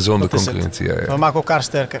het. Man. Gezonde concurrentie, ja. We maken elkaar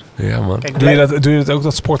sterker. Ja, man. Kijk, doe je dat ook,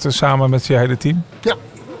 dat sporten samen met je hele team? Ja.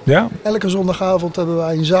 Ja? Elke zondagavond hebben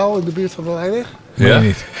wij een zaal in de buurt van de Laakweg. Ja?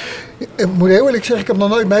 Niet. Ik moet heel eerlijk zeggen, ik heb nog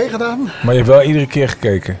nooit meegedaan. Maar je hebt wel iedere keer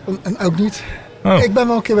gekeken? En ook niet. Ik ben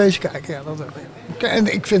wel een keer bezig kijken. Ja,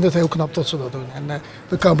 en ik vind het heel knap dat ze dat doen. En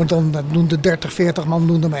we komen dan doen de 30, 40 man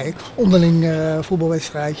doen er mee. Onderling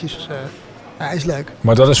voetbalwedstrijdjes. Is leuk.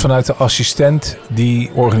 Maar dat is vanuit de assistent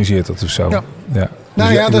die organiseert dat of zo? Ja.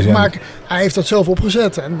 Nou ja, hij heeft dat zelf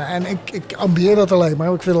opgezet. En ik ambieer dat alleen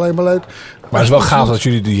maar. Ik vind het alleen maar leuk. Maar het is wel gaaf dat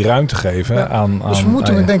jullie die ruimte geven aan... Dus we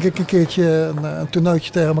moeten denk ik een keertje een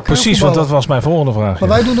toernooitje tegen elkaar Precies, want dat was mijn volgende vraag. Maar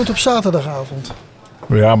wij doen het op zaterdagavond.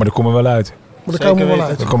 Ja, maar daar komen we wel uit. Maar daar komen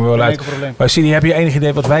we wel uit. Maar Sidi, heb je enig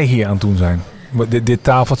idee wat wij hier aan het doen zijn? Dit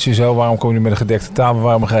tafeltje zo, waarom kom je met een gedekte tafel?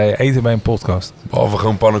 Waarom ga je eten bij een podcast? Behalve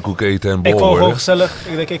gewoon pannenkoek eten en bol worden. Ik vond het gewoon gezellig.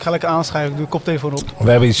 Ik denk, ik ga lekker aanschrijven. Ik doe de koptelefoon op. We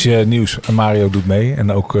hebben iets nieuws. Mario doet mee.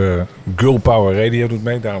 En ook Girl Power Radio doet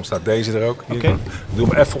mee. Daarom staat deze er ook. Okay. Doe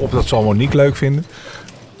hem even op, dat zal Monique leuk vinden.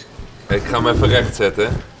 Ik ga hem even recht zetten.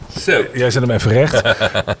 Zo. Jij zet hem even recht.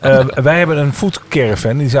 Wij hebben een Food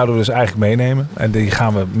Caravan. Die zouden we dus eigenlijk meenemen. En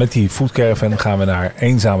met die Food Caravan gaan we naar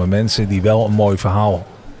eenzame mensen die wel een mooi verhaal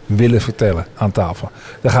willen vertellen aan tafel.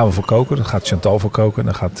 Daar gaan we voor koken. Dan gaat Chantal voor koken.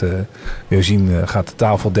 Dan gaat Josien gaat de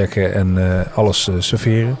tafel dekken en alles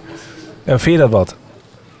serveren. Vind je dat wat?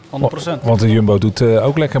 100%. Want de Jumbo doet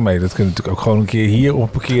ook lekker mee. Dat kunnen we natuurlijk ook gewoon een keer hier op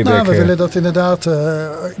het parkeerdek. Nou, we willen dat inderdaad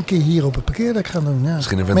een keer hier op het parkeerdek gaan doen. Ja.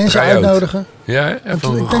 Misschien even mensen uitnodigen. Ja, ik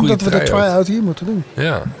denk dat we de try-out hier moeten doen.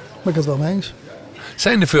 Ja. Ben ik het wel mee eens.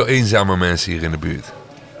 Zijn er veel eenzame mensen hier in de buurt?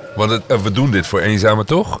 Want we doen dit voor eenzamen,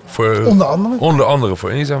 toch? Onder andere voor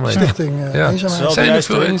eenzaamheid. Stichting eenzaamheid. Zijn er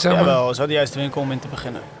veel eenzamen? Jawel, zou de juiste winkel om in te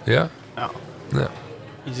beginnen. Ja? Ja.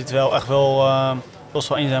 Je ziet wel echt wel... los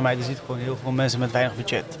van eenzaamheid, je ziet gewoon heel veel mensen met weinig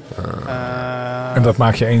budget. En dat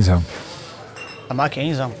maakt je eenzaam? Dat maakt je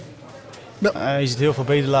eenzaam. Ja. Je ziet heel veel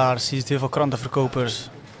bedelaars, je ziet heel veel krantenverkopers.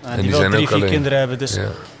 Die wel 3-4 kinderen hebben, dus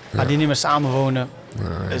die niet meer samenwonen.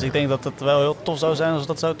 Dus ik denk dat het wel heel tof zou zijn als we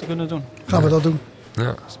dat zouden kunnen doen. Gaan we dat doen?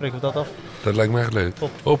 Ja. Spreken we dat af? Dat lijkt me echt leuk. Top.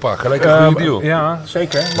 Hoppa, gelijk een goede deal. Ja,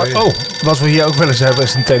 zeker. Maar, wat we hier ook wel eens hebben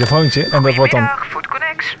is een telefoontje. En dat wordt dan... Food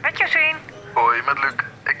Connect, met Josien. Hoi, met Luc.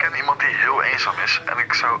 Ik ken iemand die heel eenzaam is en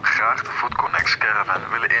ik zou graag de Food Connect Caravan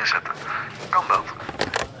willen inzetten. Kan dat?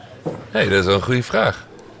 Hé, dat is wel een goede vraag.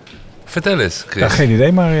 Vertel eens, Chris. Ja, geen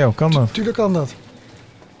idee, Mario. Kan dat? Tuurlijk kan dat.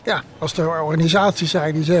 Ja, als er organisaties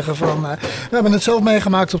zijn die zeggen van... we hebben het zelf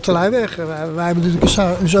meegemaakt op de Laakweg. Wij hebben natuurlijk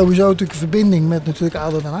sowieso natuurlijk een verbinding met natuurlijk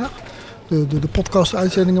ADO Den Haag. De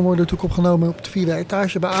podcast-uitzendingen worden natuurlijk opgenomen op de 4e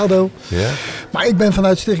etage bij ADO. Ja. Maar ik ben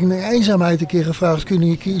vanuit Stichting Eenzaamheid een keer gevraagd... kunnen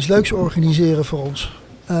jullie iets leuks organiseren voor ons?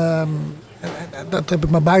 Dat heb ik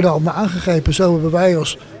maar beide handen aangegrepen. Zo hebben wij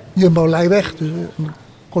als JUMBO Laakweg, dus een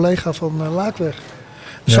collega van Laakweg...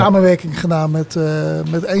 samenwerking gedaan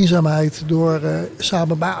met eenzaamheid door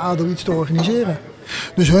samen bij ADO iets te organiseren.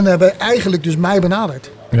 Dus hun hebben eigenlijk dus mij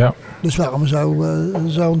benaderd. Ja. Dus waarom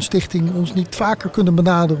zou een stichting ons niet vaker kunnen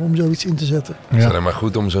benaderen om zoiets in te zetten? Het is alleen maar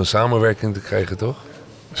goed om zo'n samenwerking te krijgen, toch?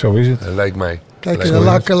 Zo is het. Dat lijkt mij.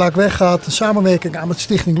 Kijk, Laakweg gaat een samenwerking aan met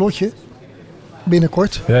Stichting Lotje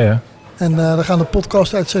binnenkort. Ja. En daar gaan de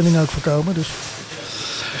podcast-uitzendingen ook voor komen. Dus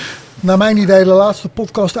naar mijn idee de laatste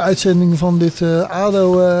podcast-uitzending van dit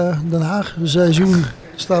ADO Den Haag seizoen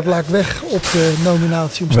staat Laakweg op de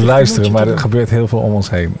nominatie. We luisteren, maar er gebeurt heel veel om ons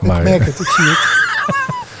heen. Ik merk het, ik zie het.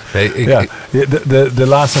 De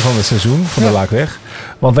laatste van het seizoen van de Laakweg.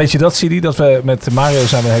 Want weet je dat, Sidi, dat we met Mario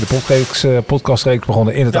zijn we een hele podcastreeks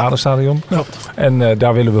begonnen in het ADO-stadion. Ja. En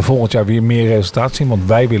daar willen we volgend jaar weer meer resultaat zien. Want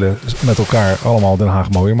wij willen met elkaar allemaal Den Haag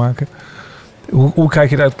mooier maken. Hoe kijk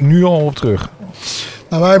je daar nu al op terug?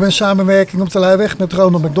 Nou, wij hebben een samenwerking op de Laakweg met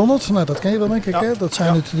Ronald McDonald. Nou, dat ken je wel, denk ik. Hè? Dat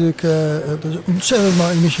zijn natuurlijk dat is een ontzettend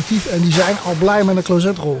mooi initiatief. En die zijn al blij met een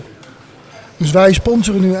closetrol. Dus wij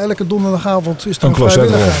sponsoren nu elke donderdagavond. Is er een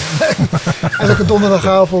vrijwilliger. Nee. Elke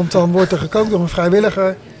donderdagavond dan wordt er gekookt door een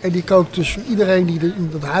vrijwilliger. En die kookt dus voor iedereen die in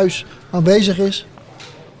dat huis aanwezig is.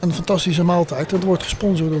 Een fantastische maaltijd. Dat wordt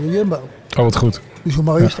gesponsord door de Jumbo. Oh, wat goed. Dus hoe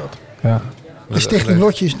mooi is dat? Ja. De Stichting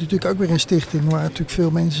Lotje is natuurlijk ook weer een stichting waar natuurlijk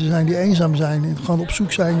veel mensen zijn die eenzaam zijn en gewoon op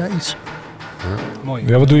zoek zijn naar iets. Mooi.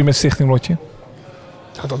 Ja, wat doe je met Stichting Lotje?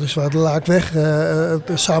 Ja, dat is waar de Laakweg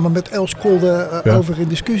samen met Els Kolde over in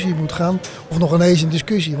discussie moet gaan. Of nog ineens in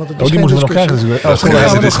discussie. Want het is die moeten we nog krijgen natuurlijk. Els Kolde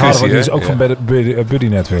hebben we nog gehad, want die is ook van Buddy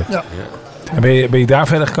Netwerk. Ja. En ben je daar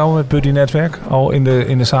verder gekomen met Buddy Netwerk, al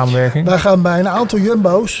in de samenwerking? Wij gaan bij een aantal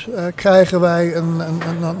jumbo's, krijgen wij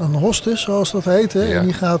een hostess, zoals dat heet. Hè? Ja. En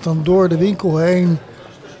die gaat dan door de winkel heen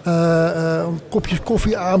kopjes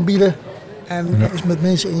koffie aanbieden. En is met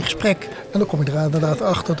mensen in gesprek. En dan kom je er inderdaad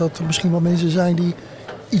achter dat er misschien wel mensen zijn die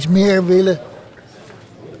iets meer willen.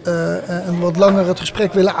 En wat langer het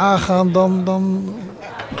gesprek willen aangaan dan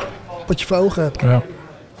wat je voor ogen hebt.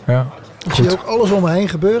 Ja. Ik zie ook alles om me heen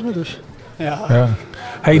gebeuren. Dus. Ja.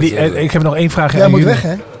 Hey, ik heb nog één vraag. Jij moet weg,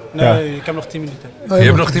 hè? Nee, ik heb nog 10 minuten. Je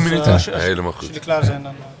hebt nog 10 minuten? Helemaal goed. Als jullie klaar zijn,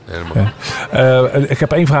 dan... Helemaal goed. Ik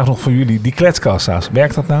heb één vraag nog voor jullie. Die kletskassa's,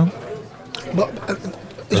 werkt dat nou?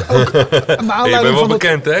 Is ook een aanleiding je bent wel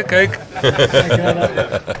bekend, hè? Kijk.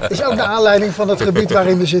 Is ook de aanleiding van het gebied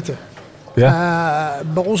waarin we zitten. Ja?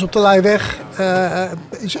 Bij ons op de Laakweg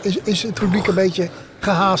is het publiek een beetje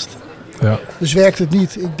gehaast. Ja. Dus werkt het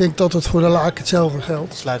niet. Ik denk dat het voor de Laak hetzelfde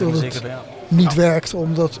geldt. Dat het zeker bij niet werkt,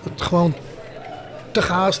 omdat het gewoon te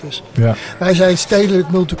gehaast is. Ja. Wij zijn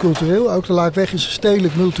stedelijk multicultureel. Ook de Laakweg is een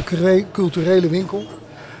stedelijk multiculturele winkel.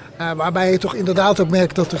 Waarbij je toch inderdaad ook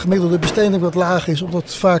merkt dat de gemiddelde besteding wat laag is.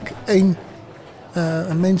 Omdat vaak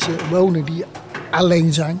mensen wonen die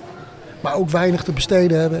alleen zijn. Maar ook weinig te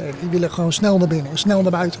besteden hebben. En die willen gewoon snel naar binnen en snel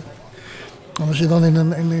naar buiten. En als je dan in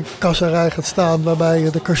een kassarij gaat staan waarbij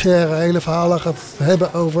de cashier hele verhalen gaat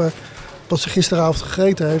hebben over wat ze gisteravond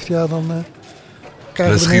gegeten heeft. Ja, dan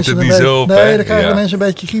krijgen de mensen dan krijgen de mensen een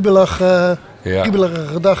beetje griebelige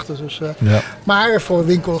gedachten. Dus, maar voor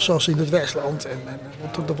winkels zoals in het Westland en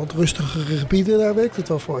wat rustigere gebieden, daar werkt het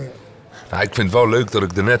wel voor je. Nou, ik vind het wel leuk dat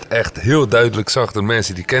ik er net echt heel duidelijk zag dat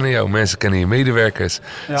mensen die kennen jou, mensen kennen je medewerkers.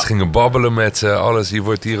 Ja. Ze gingen babbelen met ze, alles. Je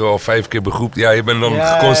wordt hier al 5 keer begroept. Ja, je bent dan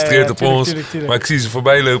geconcentreerd op ons. Tuurlijk. Maar ik zie ze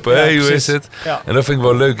voorbij lopen. Hey, hoe is het? Ja. En dat vind ik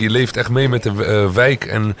wel leuk. Je leeft echt mee met de wijk.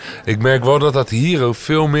 En ik merk wel dat hier ook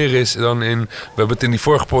veel meer is dan in... We hebben het in die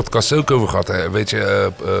vorige podcast ook over gehad. Hè? Weet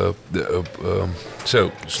je,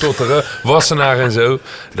 stotteren, wassenaar en zo.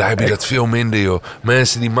 Daar heb je dat veel minder, joh.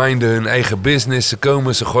 Mensen die minden hun eigen business. Ze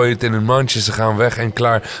komen, ze gooien het in hun mandje, ze gaan weg en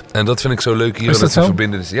klaar. En dat vind ik zo leuk hier. Is dat ze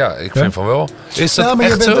verbinden is. Ja, ik vind van wel. Is dat maar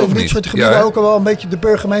echt je bent zo in dit soort gebieden ook wel een beetje de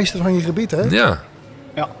burgemeester van je gebied, hè? Ja.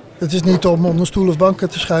 Het is niet om onder stoel of banken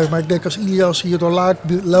te schuiven. Maar ik denk als Ilias hier door Laak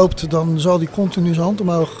loopt, dan zal hij continu zijn hand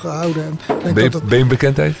omhoog houden. Ben je een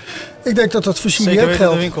bekendheid? Ik denk dat dat voor Chili ook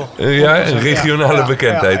geldt. Ja, een regionale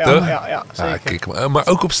bekendheid, toch? Ja, zeker. Kijk, maar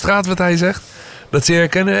ook op straat wat hij zegt. Dat ze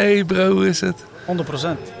herkennen, hé bro, hoe is het? 100%.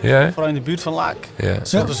 Ja? Vooral in de buurt van Laak.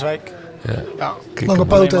 Schilderswijk. Ja. Lange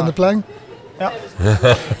poten en de plein. Ja.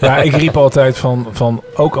 Ja, ik riep altijd van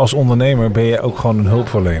ook als ondernemer ben je ook gewoon een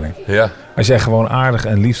hulpverlener. Ja. Als jij gewoon aardig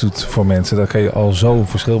en lief doet voor mensen, dan kan je al zo'n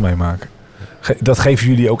verschil mee maken. Dat geven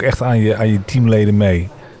jullie ook echt aan je teamleden mee.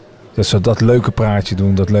 Dat ze dat leuke praatje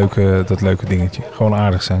doen, dat leuke dingetje. Gewoon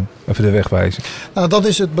aardig zijn. Even de weg wijzen. Nou, dat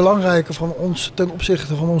is het belangrijke van ons ten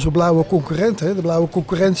opzichte van onze blauwe concurrent. Hè. De blauwe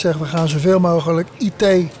concurrent zegt we gaan zoveel mogelijk IT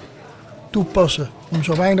toepassen. Om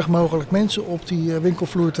zo weinig mogelijk mensen op die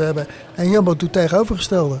winkelvloer te hebben. En Jumbo doet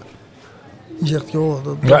tegenovergestelde. Die zegt, joh...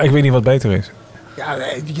 Ja, ik weet niet wat beter is. Ja,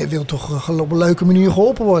 je wilt toch op een leuke manier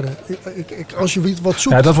geholpen worden. Als je wat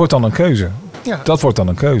zoekt... Ja, dat wordt dan een keuze. Ja. Dat wordt dan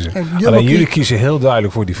een keuze. Alleen jullie kiezen heel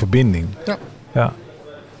duidelijk voor die verbinding. Ja.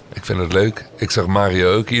 Ik vind het leuk. Ik zag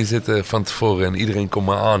Mario ook hier zitten van tevoren en iedereen komt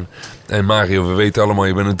maar aan. En Mario, we weten allemaal,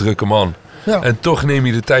 je bent een drukke man. Ja. En toch neem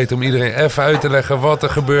je de tijd om iedereen even uit te leggen wat er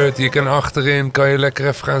gebeurt. Je kan achterin, kan je lekker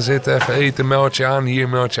even gaan zitten, even eten, meld je aan hier,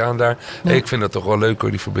 meld je aan daar. Ja. Hey, ik vind dat toch wel leuk hoor,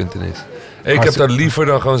 die verbintenis. Ik heb dat liever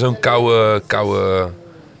dan gewoon zo'n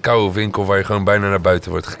koude winkel waar je gewoon bijna naar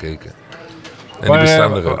buiten wordt gekeken. En die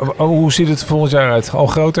bestaan er ook. Hoe ziet het volgend jaar uit? Al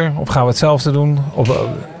groter? Of gaan we hetzelfde doen?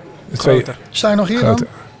 Sta je nog hier groter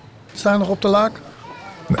dan? Sta je nog op de Laak?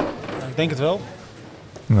 Nee. Ik denk het wel.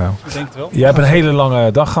 Nou, Ik denk het wel. jij hebt een hele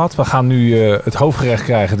lange dag gehad. We gaan nu het hoofdgerecht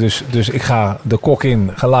krijgen. Dus ik ga de kok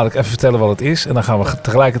in. Laat ik even vertellen wat het is. En dan gaan we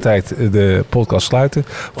tegelijkertijd de podcast sluiten.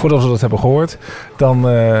 Voordat we dat hebben gehoord, dan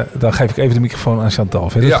geef ik even de microfoon aan Chantal.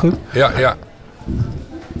 Vind je dat goed? Ja.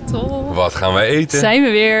 Top. Wat gaan wij eten? Zijn we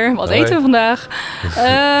weer. Wat eten we vandaag?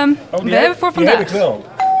 We hebben voor vandaag... Die heb ik wel.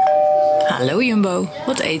 Hallo Jumbo,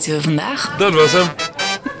 wat eten we vandaag? Dat was hem.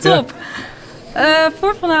 Top.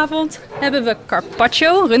 Voor vanavond hebben we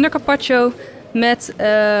carpaccio, rundercarpaccio. Met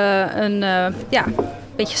een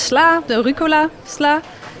beetje sla, de rucola sla.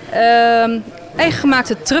 Eigen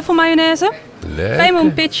gemaakte truffelmayonaise.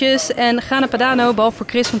 Pijnboompitjes en grana padano, behalve voor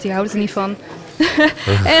Chris, want die houdt er niet van.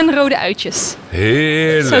 En rode uitjes.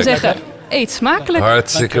 Heerlijk. Ik zou zeggen, eet smakelijk.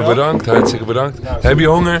 Hartstikke bedankt. Heb je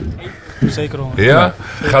honger? Zeker honger. Ja?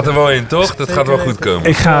 Gaat er wel in, toch? Dat gaat wel goed komen.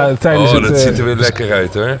 Ik ga tijdens dat ziet er weer lekker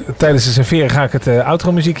uit, hoor. Tijdens de serveren ga ik het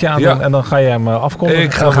outro muziekje aan doen. En dan ga jij hem afkondigen.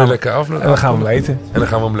 Ik ga hem lekker af. En dan gaan we hem eten. En dan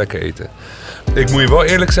gaan we hem lekker eten. Ik moet je wel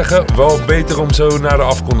eerlijk zeggen, wel beter om zo naar de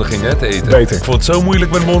afkondiging te eten. Beter. Ik vond het zo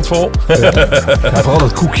moeilijk met mond vol. Ja, vooral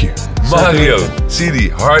het koekje. Mariëlle,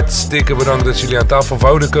 Sidi, hartstikke bedankt dat jullie aan tafel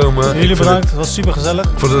wouden komen. Jullie bedankt, het was super gezellig.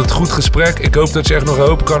 Ik vond het een goed gesprek. Ik hoop dat je echt nog een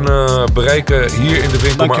hoop kan bereiken hier in de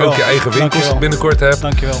winkel, maar ook je eigen winkels binnenkort hebt.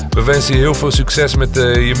 Dankjewel. We wensen je heel veel succes met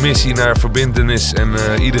je missie naar verbintenis en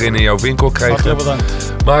iedereen in jouw winkel krijgen. Hartelijk bedankt.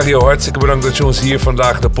 Mario, hartstikke bedankt dat je ons hier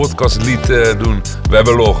vandaag de podcast liet doen. We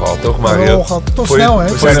hebben lol gehad, toch Mario? We hebben lol gehad. Tot snel,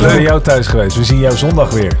 hè? We zijn bij jou thuis geweest. We zien jou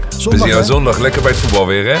zondag weer. We zien jou zondag. Lekker bij het voetbal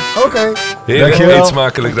weer, hè? Oké. Heren, dankjewel. eet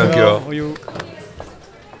smakelijk, dankjewel. Dankjewel.